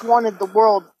 He just wanted the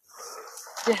world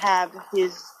to have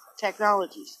his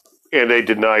technologies. And they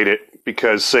denied it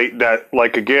because Satan,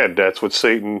 that's what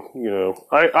Satan,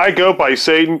 I go by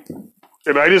Satan,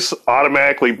 and I just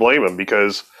automatically blame him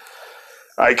because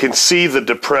I can see the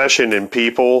depression in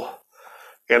people,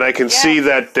 and I can see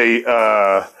that they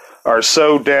are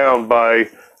so down by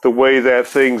the way that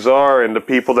things are, and the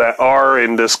people that are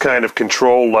in this kind of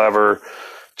control lever,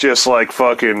 just like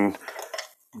fucking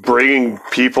bringing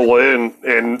people in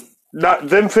and not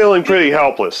them feeling pretty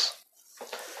helpless.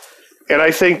 And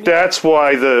I think that's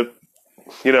why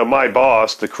my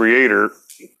boss, the creator,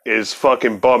 is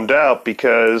fucking bummed out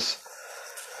because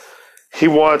he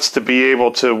wants to be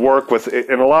able to work with it.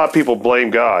 And a lot of people blame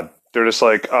God. They're just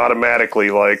like automatically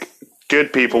like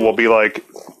good people will be like,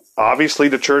 obviously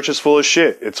the church is full of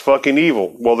shit. It's fucking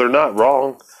evil. Well, they're not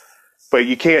wrong. But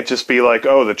you can't just be like,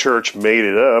 oh, the church made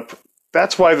it up.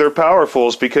 That's why they're powerful,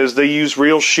 is because they use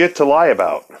real shit to lie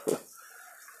about.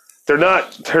 They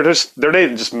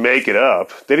didn't just make it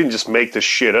up. They didn't just make this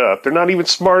shit up. They're not even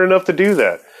smart enough to do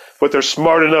that. What they're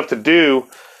smart enough to do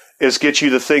is get you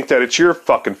to think that it's your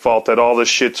fucking fault that all this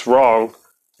shit's wrong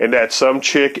and that some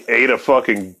chick ate a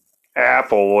fucking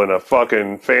apple in a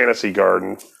fucking fantasy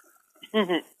garden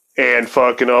and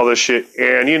fucking all this shit.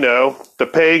 And, the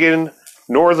pagan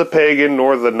nor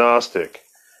the Gnostic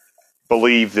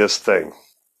believe this thing.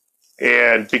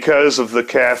 And because of the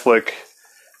Catholic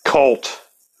cult,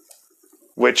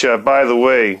 which, by the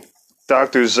way,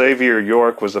 Dr. Xavier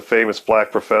York was a famous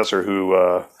black professor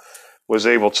who was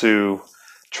able to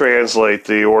translate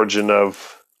the origin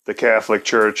of the Catholic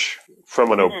Church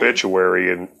from an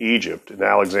obituary in Egypt, in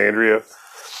Alexandria.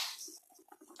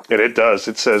 And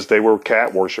it says they were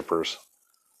cat worshippers.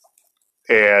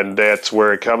 And that's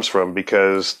where it comes from,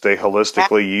 because they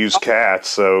holistically use cats,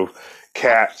 so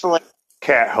cat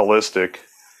holistic.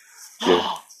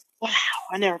 Yeah. Wow,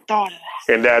 I never thought of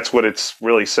that. And that's what it's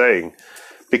really saying.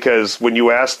 Because when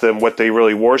you ask them what they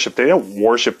really worship, they don't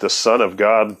worship the Son of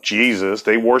God, Jesus.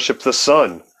 They worship the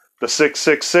Son, the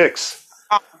 666.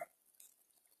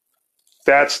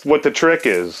 That's what the trick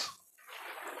is.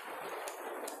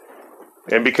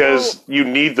 And because you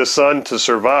need the Son to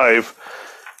survive,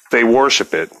 they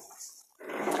worship it.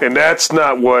 And that's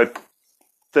not what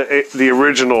the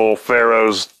original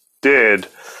pharaohs did,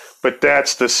 but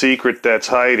that's the secret that's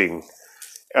hiding.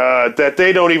 That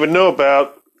they don't even know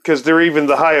about, because even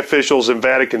the high officials in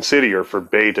Vatican City are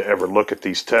forbade to ever look at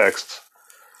these texts.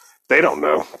 They don't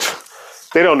know.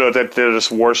 They don't know that they're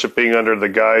just worshiping under the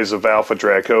guise of Alpha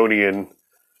Draconian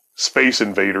space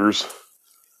invaders.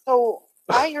 So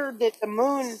I heard that the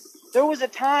moon, there was a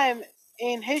time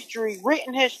in history,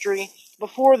 written history,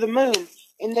 before the moon,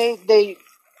 and they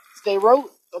wrote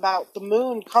about the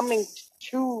moon coming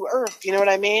to Earth. You know what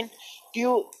I mean? Do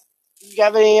you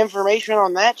have any information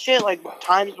on that shit, like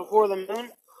times before the moon?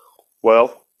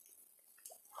 Well,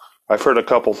 I've heard a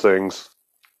couple things.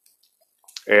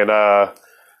 And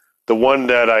the one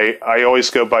that I always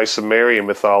go by Sumerian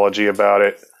mythology about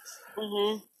it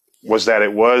was that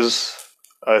it was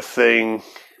a thing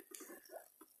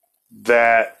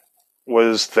that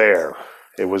was there.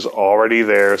 It was already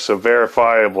there, so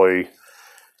verifiably,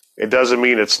 it doesn't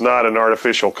mean it's not an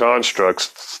artificial construct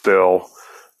still,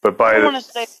 but by I don't want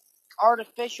to say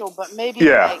artificial, but maybe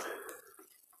like,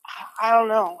 I don't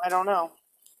know. I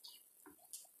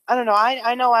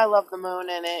know I love the moon,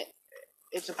 and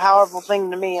it's a powerful thing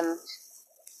to me, and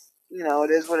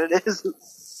it is what it is.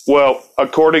 Well,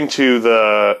 according to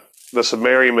the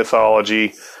Sumerian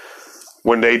mythology,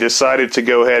 when they decided to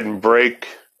go ahead and break,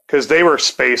 because they were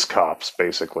space cops,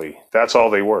 basically. That's all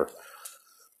they were.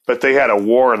 But they had a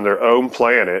war on their own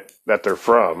planet that they're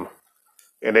from,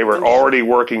 and they were already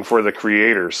working for the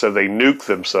creator, so they nuked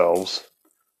themselves.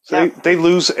 So they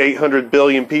lose 800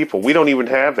 billion people. We don't even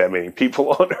have that many people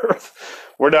on Earth.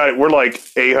 We're like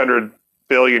 800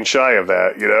 billion shy of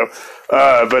that,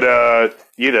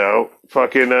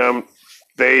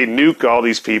 they nuke all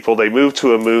these people. They move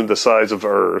to a moon the size of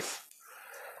Earth.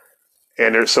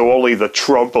 And so only the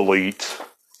Trump elite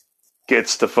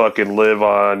gets to fucking live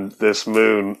on this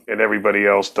moon, and everybody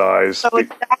else dies. So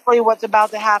exactly what's about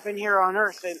to happen here on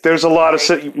Earth. There's a lot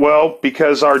of... Well,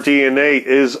 because our DNA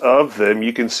is of them,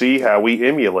 you can see how we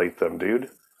emulate them, dude.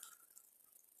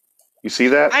 You see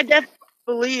that? I definitely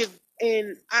believe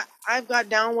in... I've got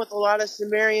down with a lot of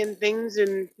Sumerian things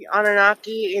and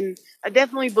Anunnaki, and I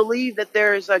definitely believe that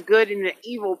there's a good and an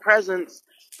evil presence.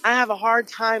 I have a hard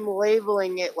time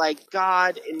labeling it like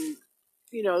God and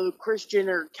Christian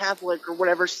or Catholic or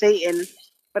whatever, Satan,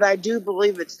 but I do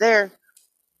believe it's there.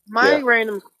 My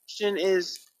random question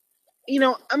is,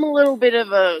 I'm a little bit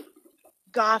of a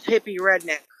goth hippie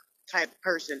redneck type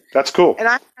person. That's cool. And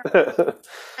I have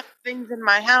things in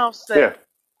my house that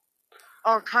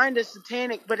are kind of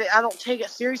satanic, but I don't take it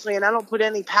seriously and I don't put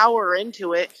any power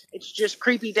into it. It's just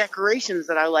creepy decorations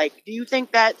that I like. Do you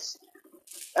think that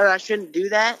I shouldn't do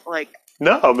that?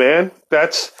 No, man.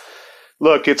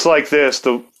 Look, it's like this.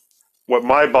 What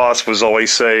my boss was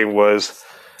always saying was,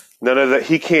 none of that.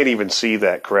 He can't even see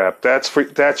that crap.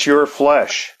 That's your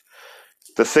flesh.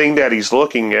 The thing that he's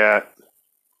looking at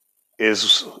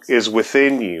is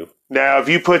within you. Now,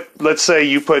 if let's say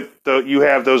you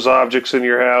have those objects in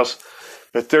your house,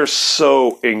 but they're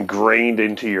so ingrained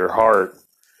into your heart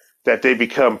that they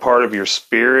become part of your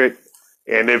spirit.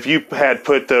 And if you had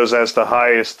put those as the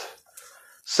highest,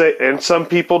 and some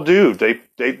people do,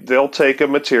 they'll take a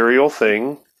material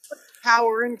thing,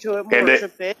 power into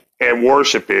it, and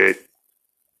worship it.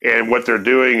 And what they're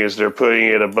doing is they're putting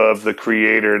it above the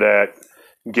creator that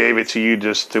gave it to you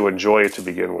just to enjoy it to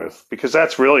begin with. Because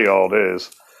that's really all it is.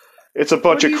 It's a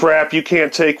bunch of crap you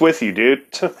can't take with you, dude.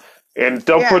 And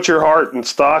don't put your heart and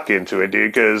stock into it,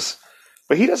 dude,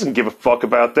 but he doesn't give a fuck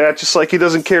about that, just like he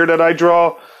doesn't care that I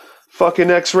draw fucking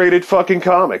X-rated fucking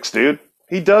comics, dude.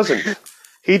 He doesn't.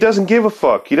 He doesn't give a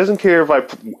fuck. He doesn't care if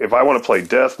I want to play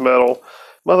death metal.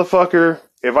 Motherfucker,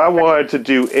 if I wanted to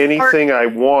do anything I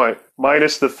want,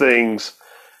 minus the things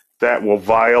that will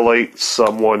violate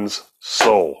someone's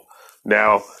soul.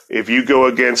 Now, if you go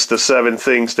against the 7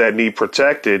 things that need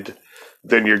protected,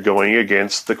 then you're going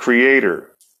against the creator.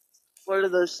 What are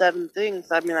those 7 things?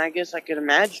 I mean, I guess I could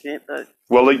imagine it, but...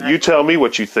 Well, you tell me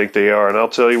what you think they are, and I'll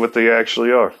tell you what they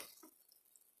actually are.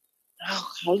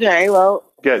 Okay, well...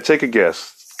 Yeah, take a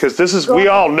guess. Because we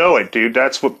all know it, dude.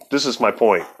 This is my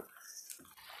point.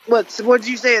 What'd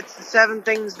you say? It's the 7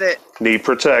 things that... need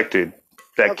protected.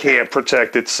 That can't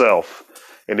protect itself.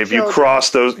 And if you cross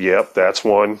those... Yep, that's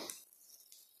 1.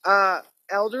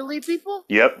 Elderly people?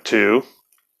 Yep, 2.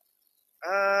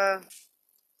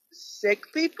 Sick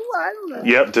people? I don't know.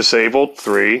 Yep, disabled,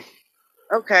 3.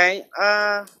 Okay,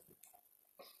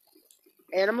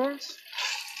 animals?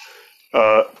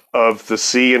 Of the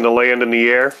sea and the land and the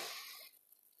air.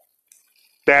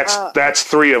 That's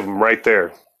 3 of them right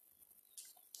there.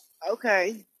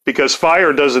 Okay. Because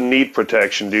fire doesn't need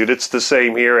protection, dude. It's the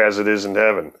same here as it is in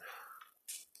heaven.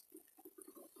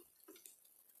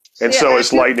 And so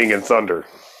is lightning and thunder.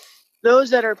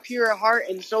 Those that are pure heart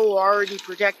and soul already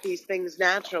protect these things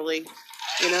naturally,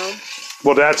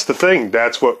 Well, that's the thing.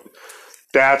 That's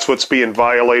what's being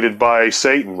violated by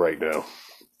Satan right now.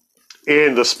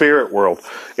 In the spirit world.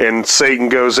 And Satan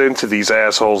goes into these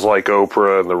assholes like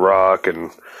Oprah and The Rock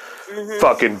and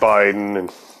fucking Biden.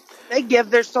 And they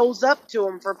give their souls up to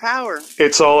him for power.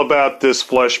 It's all about this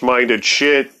flesh-minded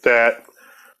shit that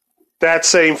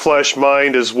same flesh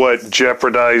mind is what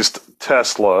jeopardized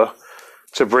Tesla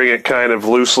to bring it kind of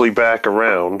loosely back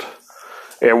around.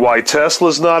 And why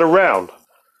Tesla's not around.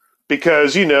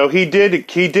 Because, he did.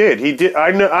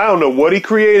 I don't know what he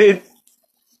created,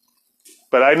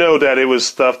 but I know that it was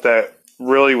stuff that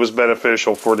really was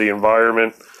beneficial for the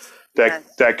environment,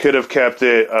 that could have kept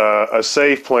it a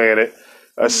safe planet,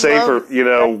 a safer,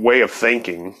 way of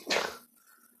thinking.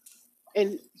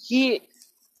 And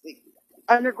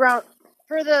underground,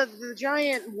 for the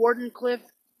giant Wardenclyffe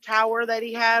tower that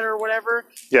he had or whatever,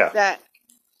 that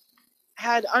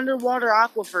had underwater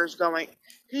aquifers going.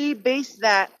 He based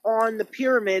that on the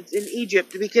pyramids in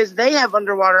Egypt because they have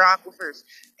underwater aquifers.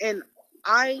 And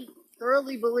I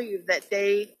thoroughly believe that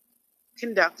they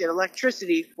conducted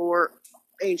electricity for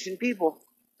ancient people.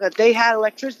 That they had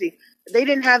electricity. They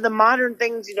didn't have the modern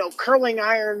things, curling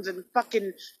irons and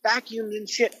fucking vacuums and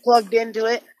shit plugged into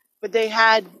it. But they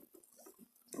had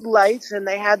lights and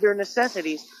they had their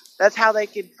necessities. That's how they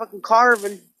could fucking carve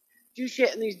and do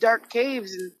shit in these dark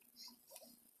caves. And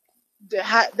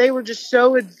they were just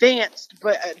so advanced,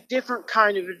 but a different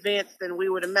kind of advance than we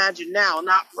would imagine now.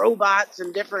 Not robots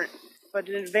and different, but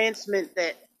an advancement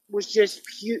that was just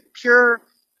pure,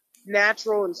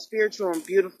 natural, and spiritual and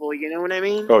beautiful. You know what I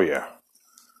mean? Oh, yeah.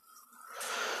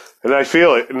 And I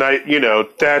feel it. And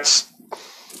that's...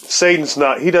 Satan's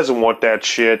not... He doesn't want that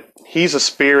shit. He's a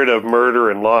spirit of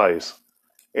murder and lies.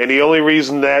 And the only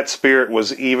reason that spirit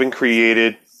was even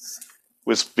created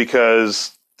was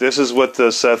because this is what the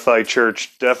Sethite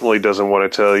Church definitely doesn't want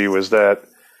to tell you, is that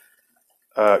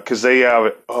because they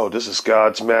have, this is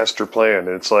God's master plan.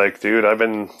 And it's like, dude, I've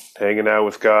been hanging out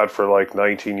with God for like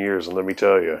 19 years, and let me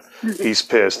tell you, he's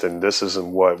pissed, and this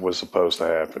isn't what was supposed to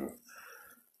happen.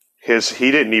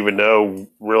 he didn't even know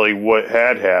really what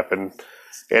had happened.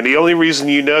 And the only reason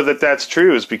you know that that's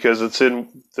true is because it's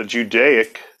in the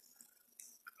Judaic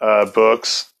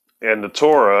books and the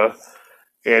Torah,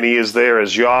 and he is there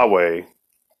as Yahweh,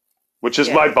 which is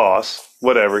my boss,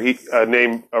 whatever. He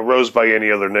name rose by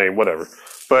any other name, whatever.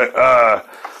 But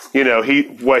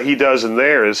what he does in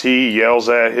there is he yells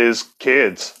at his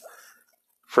kids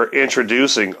for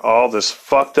introducing all this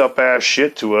fucked up ass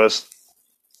shit to us,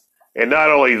 and not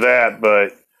only that,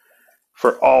 but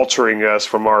for altering us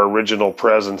from our original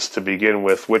presence to begin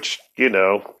with. Which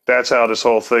that's how this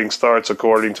whole thing starts,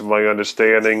 according to my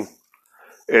understanding,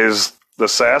 is the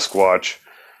Sasquatch.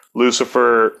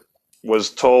 Lucifer was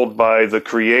told by the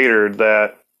Creator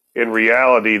that in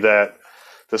reality that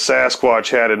the Sasquatch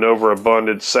had an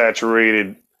overabundant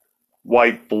saturated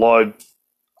white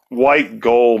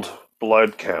gold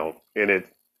blood count in it,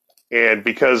 and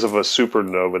because of a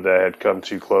supernova that had come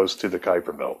too close to the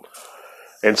Kuiper Belt.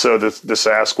 And so the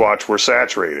Sasquatch were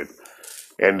saturated,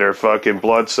 and their fucking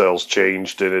blood cells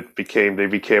changed, and they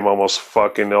became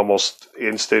almost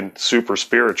instant super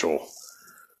spiritual.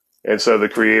 And so the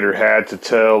Creator had to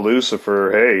tell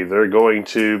Lucifer, hey, they're going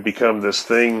to become this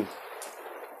thing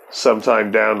sometime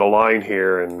down the line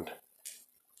here, and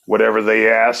whatever they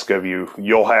ask of you,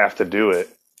 you'll have to do it.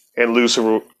 And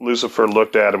Lucifer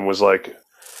looked at him and was like,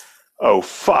 oh,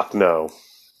 fuck no.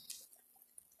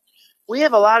 We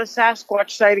have a lot of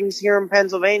Sasquatch sightings here in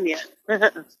Pennsylvania.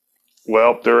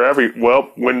 Well,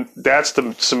 when that's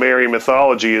the Sumerian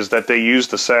mythology, is that they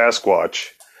used the Sasquatch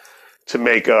to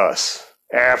make us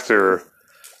after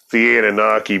the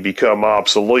Anunnaki become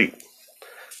obsolete.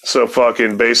 So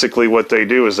fucking basically what they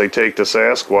do is they take the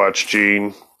Sasquatch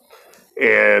gene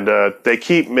and they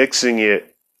keep mixing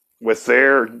it with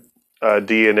their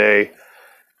DNA,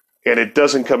 and it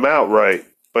doesn't come out right.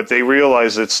 But they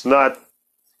realize it's not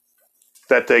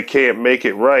that they can't make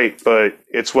it right, but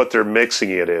it's what they're mixing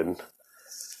it in.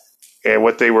 And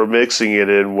what they were mixing it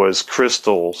in was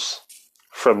crystals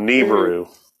from Nibiru,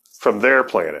 from their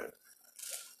planet.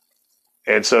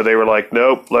 And so they were like,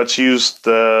 nope, let's use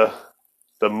the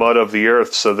mud of the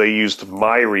earth. So they used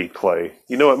miry clay.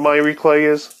 You know what miry clay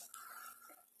is?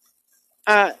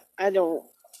 I don't.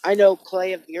 I know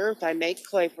clay of the earth. I make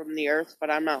clay from the earth,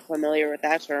 but I'm not familiar with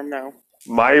that term, no.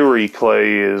 Miry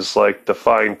clay is like the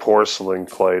fine porcelain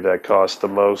clay that costs the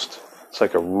most. It's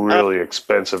like a really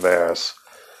expensive ass.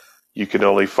 You can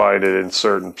only find it in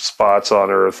certain spots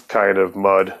on Earth, kind of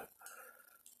mud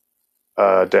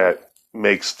that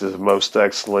makes the most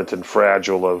excellent and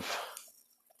fragile of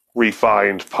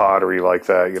refined pottery like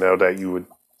that, that you would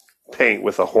paint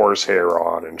with a horsehair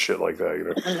on and shit like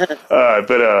that,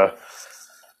 but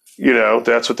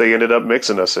that's what they ended up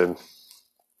mixing us in.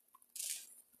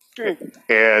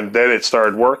 And then it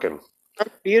started working.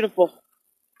 Beautiful.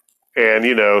 And,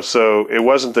 so it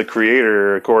wasn't the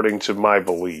Creator, according to my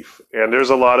belief. And there's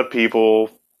a lot of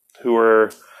people who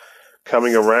are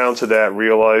coming around to that,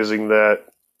 realizing that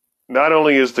not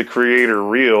only is the Creator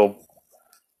real,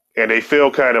 and they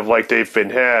feel kind of like they've been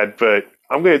had, but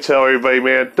I'm going to tell everybody,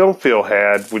 man, don't feel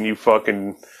had when you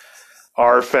fucking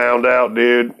are found out,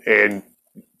 dude, and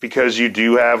because you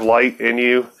do have light in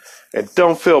you. And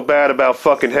don't feel bad about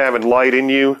fucking having light in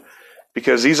you,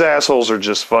 because these assholes are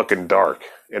just fucking dark.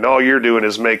 And all you're doing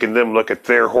is making them look at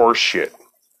their horse shit.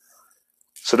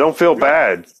 So don't feel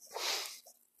bad.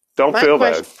 Don't feel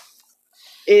bad.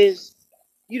 Is,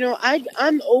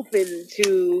 I'm open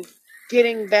to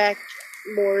getting back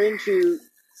more into,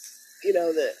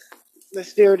 the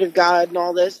spirit of God and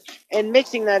all this, and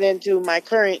mixing that into my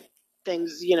current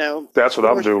things, That's what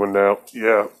I'm doing now,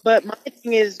 yeah. But my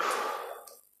thing is,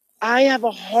 I have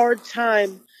a hard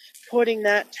time putting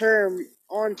that term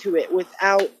onto it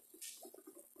without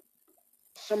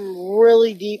some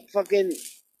really deep fucking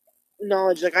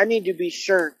knowledge. Like, I need to be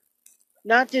sure.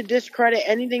 Not to discredit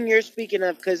anything you're speaking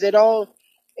of, because it's all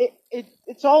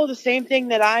the same thing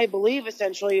that I believe,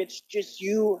 essentially. It's just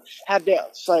you have the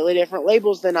slightly different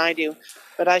labels than I do.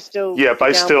 But I still... Yep,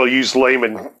 I still use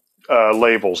layman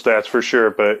labels, that's for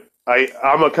sure, but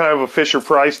I'm a kind of a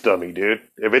Fisher-Price dummy, dude.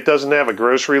 If it doesn't have a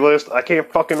grocery list, I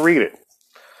can't fucking read it.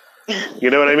 You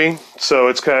know what I mean? So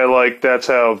it's kind of like that's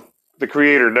how the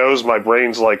Creator knows my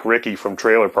brain's like Ricky from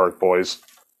Trailer Park Boys.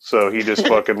 So he just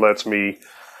fucking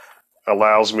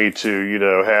allows me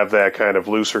to, have that kind of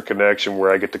looser connection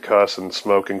where I get to cuss and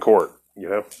smoke in court,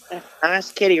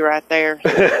 Nice kitty right there.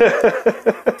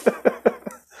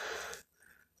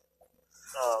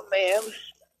 Oh, man.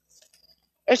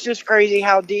 It's just crazy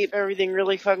how deep everything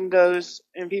really fucking goes,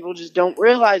 and people just don't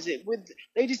realize it.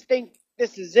 They just think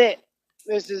this is it.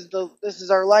 This is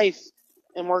our life,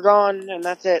 and we're gone, and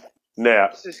that's it. Now,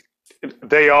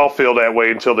 they all feel that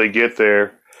way until they get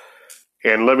there.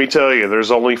 And let me tell you,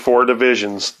 there's only 4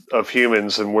 divisions of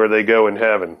humans and where they go in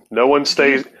heaven. No one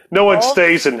stays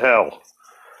in hell.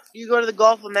 You go to the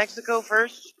Gulf of Mexico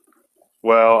first?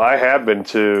 Well, I have been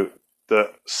to the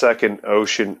second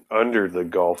ocean under the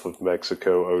Gulf of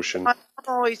Mexico Ocean. My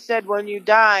mom always said when you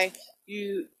die,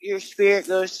 your spirit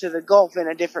goes to the Gulf in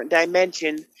a different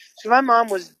dimension. So my mom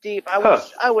was deep.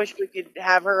 I wish we could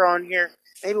have her on here.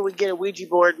 Maybe we get a Ouija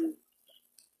board and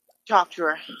talk to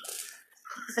her.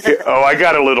 Oh, I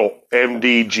got a little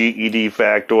MD GED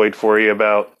factoid for you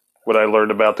about what I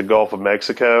learned about the Gulf of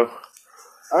Mexico.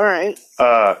 All right.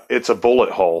 It's a bullet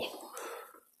hole.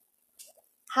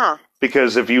 Huh.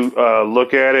 Because if you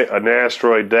look at it, an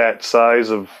asteroid that size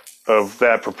of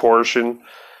that proportion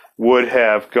would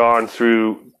have gone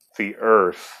through the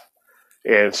Earth.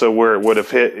 And so where it would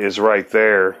have hit is right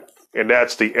there. And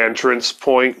that's the entrance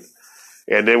point.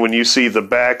 And then when you see the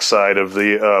backside of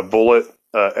the bullet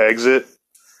exit,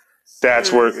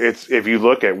 that's where it's, if you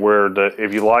look at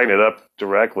if you line it up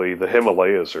directly, the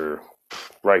Himalayas are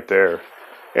right there.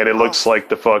 And it looks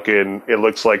like it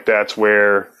looks like that's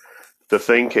where the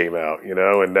thing came out, you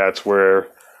know, and that's where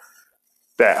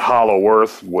that hollow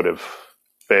earth would have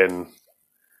been.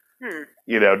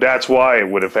 You know, that's why it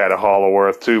would have had a hollow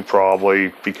earth too,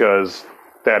 probably, because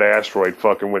that asteroid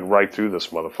fucking went right through this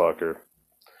motherfucker.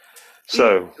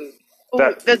 So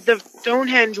the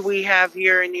Stonehenge we have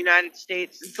here in the United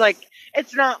States,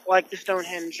 it's not like the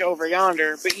Stonehenge over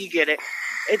yonder, but you get it.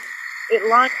 It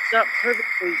lines up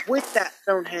perfectly with that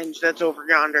Stonehenge that's over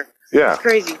yonder. Yeah. It's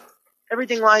crazy.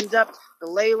 Everything lines up. The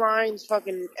ley lines,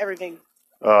 fucking everything.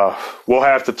 We'll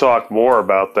have to talk more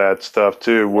about that stuff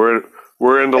too.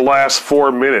 We're in the last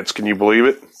 4 minutes. Can you believe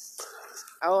it?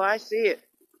 Oh, I see it.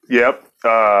 Yep.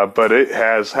 But it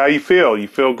has. How you feel? You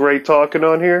feel great talking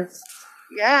on here?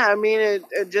 Yeah, I mean,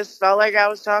 it just felt like I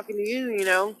was talking to you, you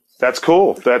know. That's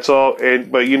cool. That's all.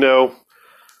 But you know,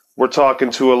 we're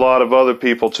talking to a lot of other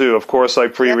people too. Of course, I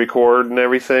pre-record and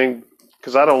everything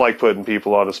because I don't like putting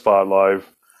people on the spot live.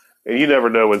 And you never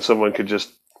know when someone could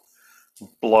just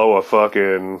blow a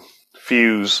fucking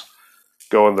fuse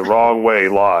going the wrong way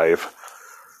live.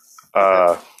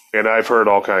 And I've heard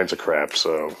all kinds of crap.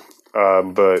 So,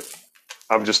 but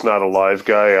I'm just not a live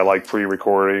guy. I like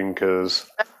pre-recording because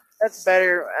that's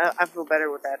better. I feel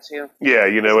better with that too. Yeah,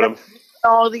 you know what I'm.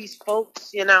 All these folks,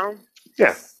 you know.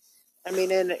 Yeah. I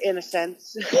mean, in a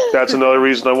sense. That's another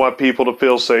reason I want people to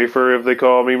feel safer if they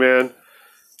call me, man.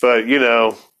 But you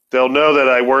know, they'll know that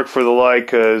I work for the light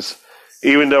because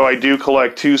even though I do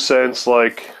collect 2 cents,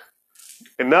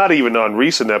 and not even on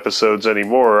recent episodes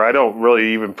anymore, I don't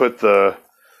really even put the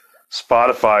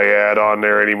Spotify ad on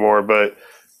there anymore. But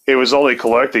it was only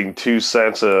collecting 2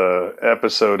 cents a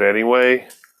episode anyway,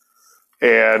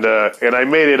 and I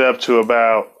made it up to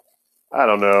about, I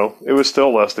don't know, it was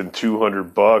still less than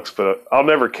 $200, but I'll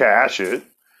never cash it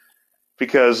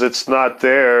because it's not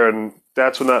there, and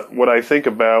that's what I think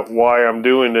about why I'm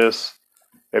doing this.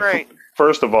 Right.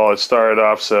 First of all, it started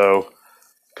off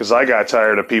because I got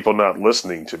tired of people not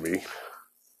listening to me.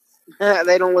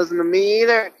 They don't listen to me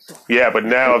either. Yeah, but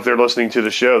now if they're listening to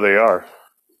the show, they are.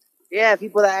 Yeah,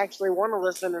 people that actually want to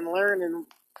listen and learn and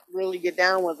really get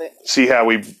down with it. See how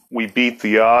we beat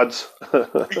the odds?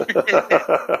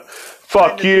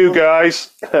 Fuck you,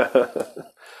 guys.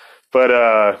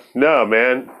 But no,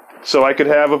 man. So I could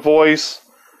have a voice,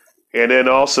 and then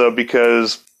also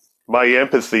because my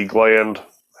empathy gland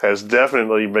has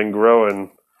definitely been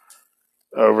growing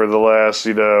over the last,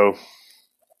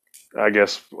 I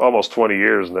guess almost 20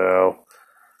 years now.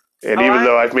 And even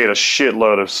though I've made a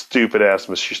shitload of stupid-ass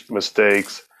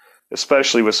mistakes,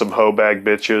 especially with some hoe-bag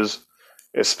bitches,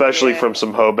 especially from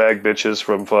some hoe-bag bitches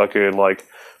from fucking,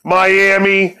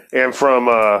 Miami and from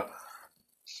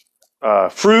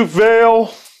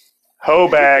Fruitvale,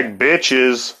 hoe-bag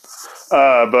bitches.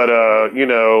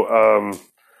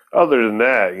 Other than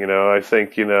that, I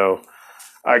think,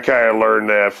 I kind of learned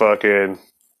that fucking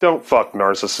don't fuck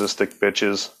narcissistic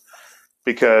bitches.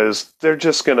 Because they're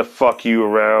just going to fuck you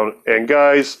around. And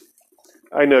guys,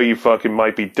 I know you fucking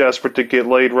might be desperate to get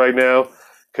laid right now.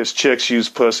 Because chicks use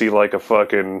pussy like a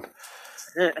fucking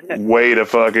way to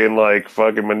fucking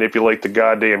manipulate the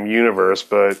goddamn universe.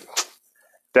 But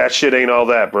that shit ain't all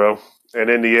that, bro.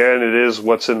 And in the end, it is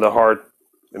what's in the heart.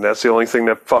 And that's the only thing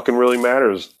that fucking really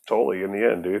matters. Totally, in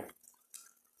the end, dude.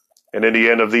 And in the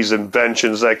end of these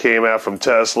inventions that came out from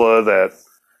Tesla, that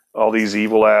all these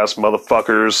evil-ass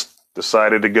motherfuckers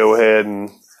decided to go ahead and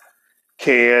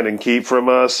can and keep from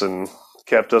us and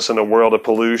kept us in a world of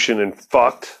pollution and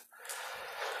fucked.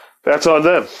 That's on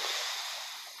them.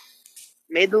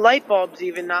 made the light bulbs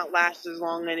even not last as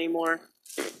long anymore.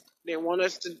 They want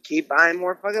us to keep buying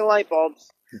more fucking light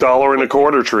bulbs.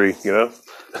 $1.25 tree, you know?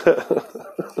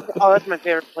 Oh, that's my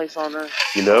favorite place on earth.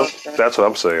 You know? That's what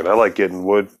I'm saying. I like getting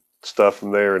wood stuff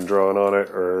from there and drawing on it,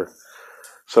 or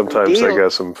sometimes they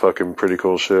got some fucking pretty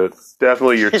cool shit.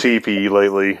 Definitely your teepee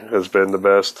lately has been the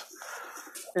best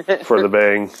for the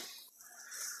bang.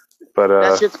 But,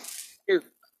 that shit's cute.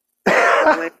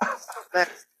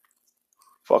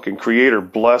 Fucking creator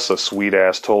bless a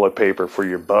sweet-ass toilet paper for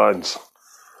your buns.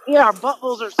 Yeah, our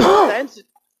buttholes are so sensitive.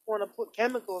 Want to put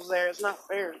chemicals there, it's not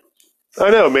fair.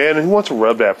 I know, man. Who wants to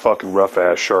rub that fucking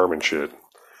rough-ass Charmin shit?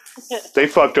 They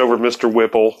fucked over Mr.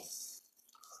 Whipple.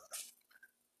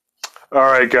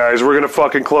 Alright, guys, we're gonna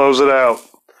fucking close it out.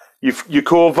 You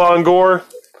cool, Von Gore?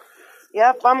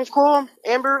 Yep, I'm cool.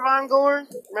 Amber Von Gore.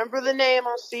 Remember the name.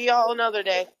 I'll see y'all another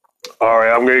day.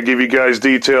 Alright, I'm gonna give you guys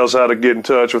details how to get in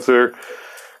touch with her,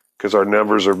 because our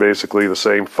numbers are basically the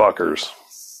same fuckers.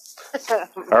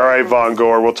 Alright, Von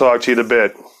Gore, we'll talk to you in a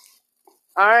bit.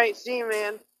 Alright, see you,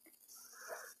 man.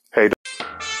 Hey,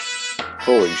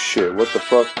 holy shit, what the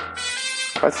fuck?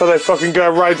 I thought I fucking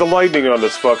got Ride the Lightning on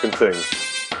this fucking thing.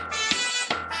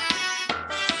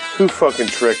 Who fucking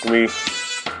tricked me?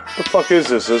 What the fuck is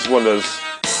this? This one is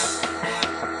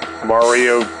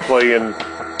Mario playing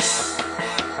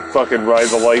fucking Ride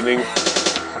the Lightning?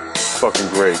 Fucking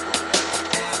great.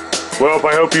 Well,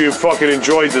 I hope you fucking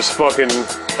enjoyed this fucking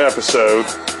episode.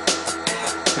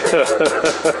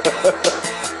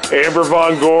 Amber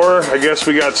Von Gore, I guess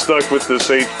we got stuck with this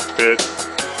 8-bit.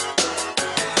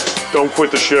 Don't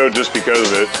quit the show just because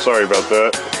of it. Sorry about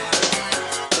that.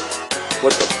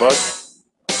 What the fuck?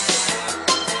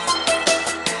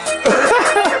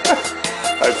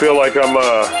 I feel like I'm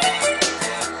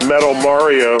Metal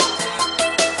Mario.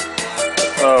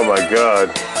 Oh my god.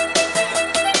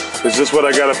 Is this what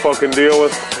I gotta fucking deal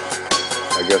with?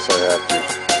 I guess I have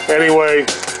to. Anyway,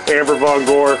 Amber Von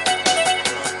Gore,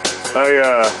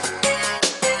 I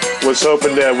was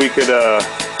hoping that we could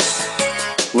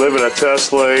live in a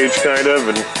Tesla age, kind of,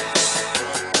 and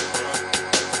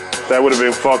that would have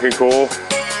been fucking cool.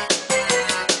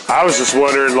 I was just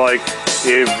wondering, like,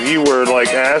 if you were,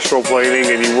 like, astral planing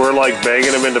and you were, like,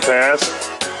 banging him in the past,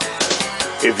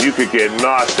 if you could get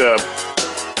knocked up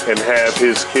and have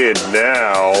his kid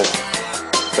now,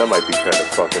 that might be kind of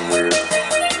fucking weird.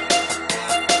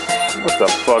 What the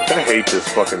fuck? I hate this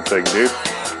fucking thing, dude.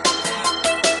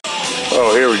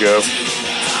 Oh, here we go.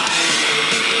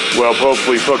 Well,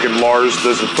 hopefully fucking Lars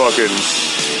doesn't fucking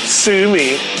sue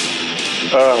me.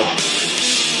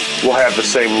 We'll have the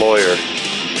same lawyer.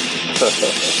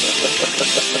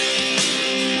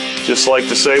 Just like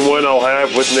the same one I'll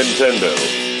have with Nintendo.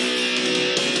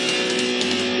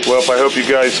 Well, I hope you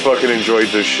guys fucking enjoyed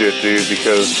this shit, dude,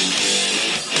 because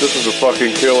this was a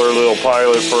fucking killer little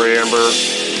pilot for Amber.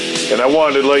 And I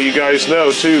wanted to let you guys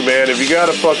know, too, man, if you got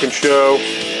a fucking show,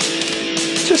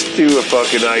 just do a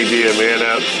fucking idea, man.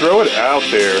 Throw it out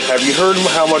there. Have you heard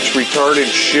how much retarded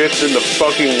shit's in the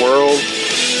fucking world?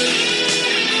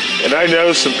 And I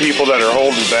know some people that are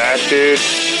holding back, dude.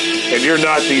 And you're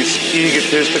not these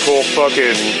egotistical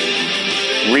fucking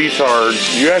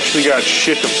retards. You actually got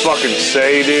shit to fucking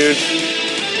say, dude.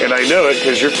 And I know it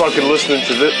because you're fucking listening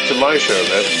to my show,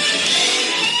 man.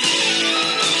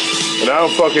 And I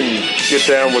don't fucking get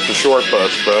down with the short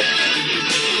bus, bro.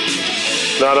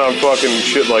 Not on fucking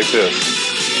shit like this.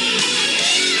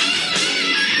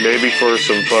 Maybe for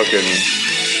some fucking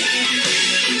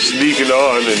sneaking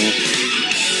on and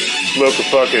smoke a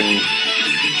fucking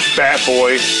fat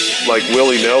boy like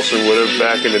Willie Nelson would have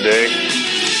back in the day.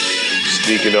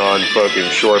 Sneaking on fucking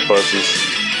short buses.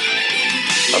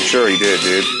 I'm sure he did,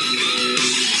 dude.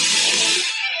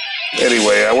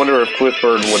 Anyway, I wonder if Cliff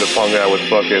Burton would have hung out with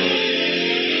fucking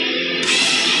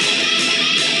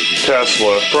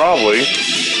Tesla. Probably.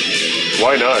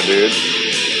 Why not, dude?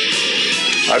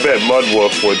 I bet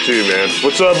Mudwolf would too, man.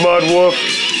 What's up, Mudwolf?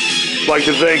 Like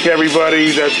to thank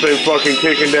everybody that's been fucking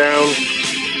kicking down.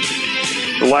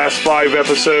 The last 5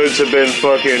 episodes have been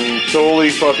fucking totally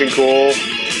fucking cool.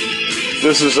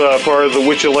 This is part of the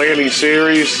Witchellani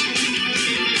series.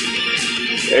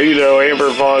 And you know,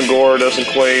 Amber Von Gore doesn't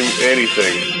claim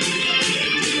anything.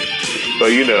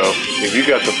 But you know, if you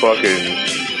got the fucking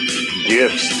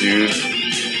gifts, dude,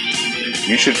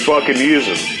 you should fucking use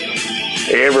them.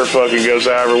 Amber fucking goes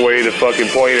out of her way to fucking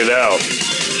point it out.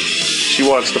 She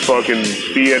wants to fucking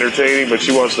be entertaining, but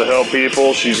she wants to help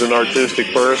people. She's an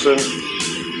artistic person.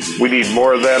 We need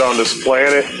more of that on this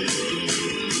planet.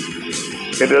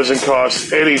 It doesn't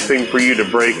cost anything for you to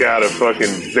break out of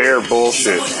fucking their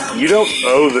bullshit. You don't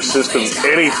owe the system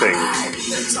anything.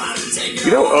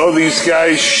 You don't owe these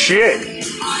guys shit.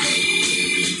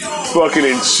 Fucking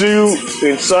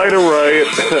incite a riot.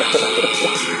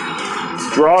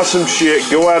 Draw some shit.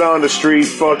 Go out on the street.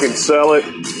 Fucking sell it.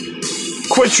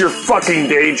 Quit your fucking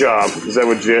day job. Is that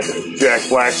what Jack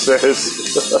Black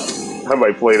says? I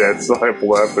might play that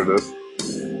sample after this.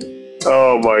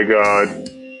 Oh my god.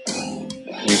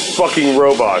 You fucking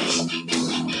robots.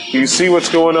 Do you see what's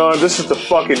going on? This is the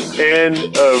fucking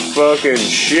end of fucking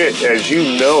shit as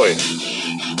you know it.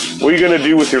 What are you gonna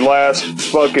do with your last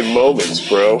fucking moments,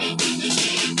 bro?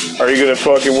 Are you gonna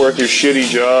fucking work your shitty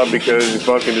job because you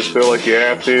fucking just feel like you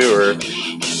have to, or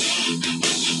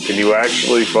can you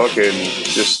actually fucking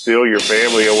just steal your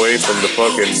family away from the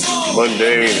fucking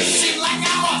mundane and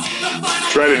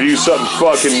try to do something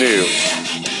fucking new?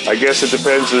 I guess it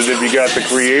depends on if you got the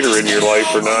creator in your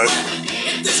life or not.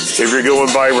 If you're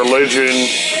going by religion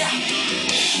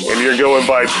and you're going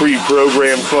by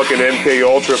pre-programmed fucking MK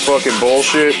Ultra fucking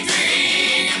bullshit,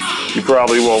 you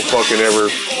probably won't fucking ever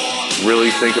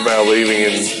really think about leaving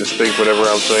and just think whatever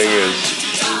I'm saying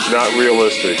is not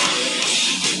realistic.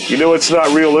 You know it's not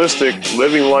realistic,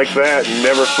 living like that and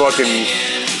never fucking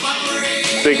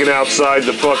thinking outside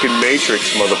the fucking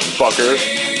matrix, motherfucker.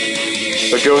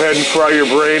 But go ahead and fry your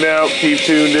brain out. Keep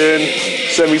tuned in.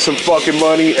 Send me some fucking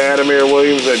money.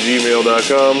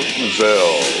 AdamAirWilliams@gmail.com.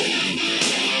 Zelle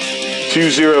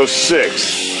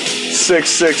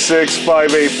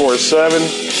 206-666-5847.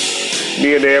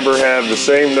 Me and Amber have the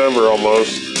same number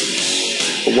almost.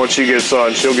 But once she gets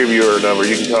on, she'll give you her number.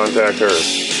 You can contact her.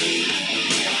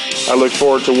 I look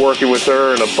forward to working with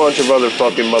her and a bunch of other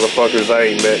fucking motherfuckers I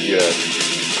ain't met yet.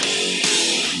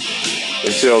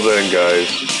 Until then, guys,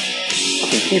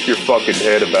 keep your fucking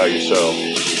head about yourself.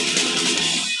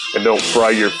 And don't fry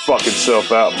your fucking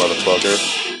self out, motherfucker.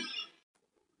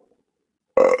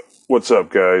 What's up,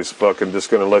 guys? Fucking just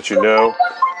gonna let you know.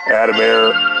 Adam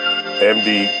Air,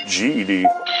 MD, GED.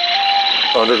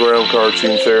 Underground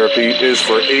cartoon therapy is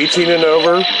for 18 and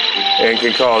over and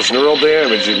can cause neural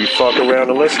damage if you fuck around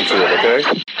and listen to it, okay?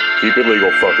 Keep it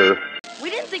legal, fucker. We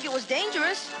didn't think it was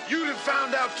dangerous. You done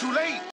found out too late.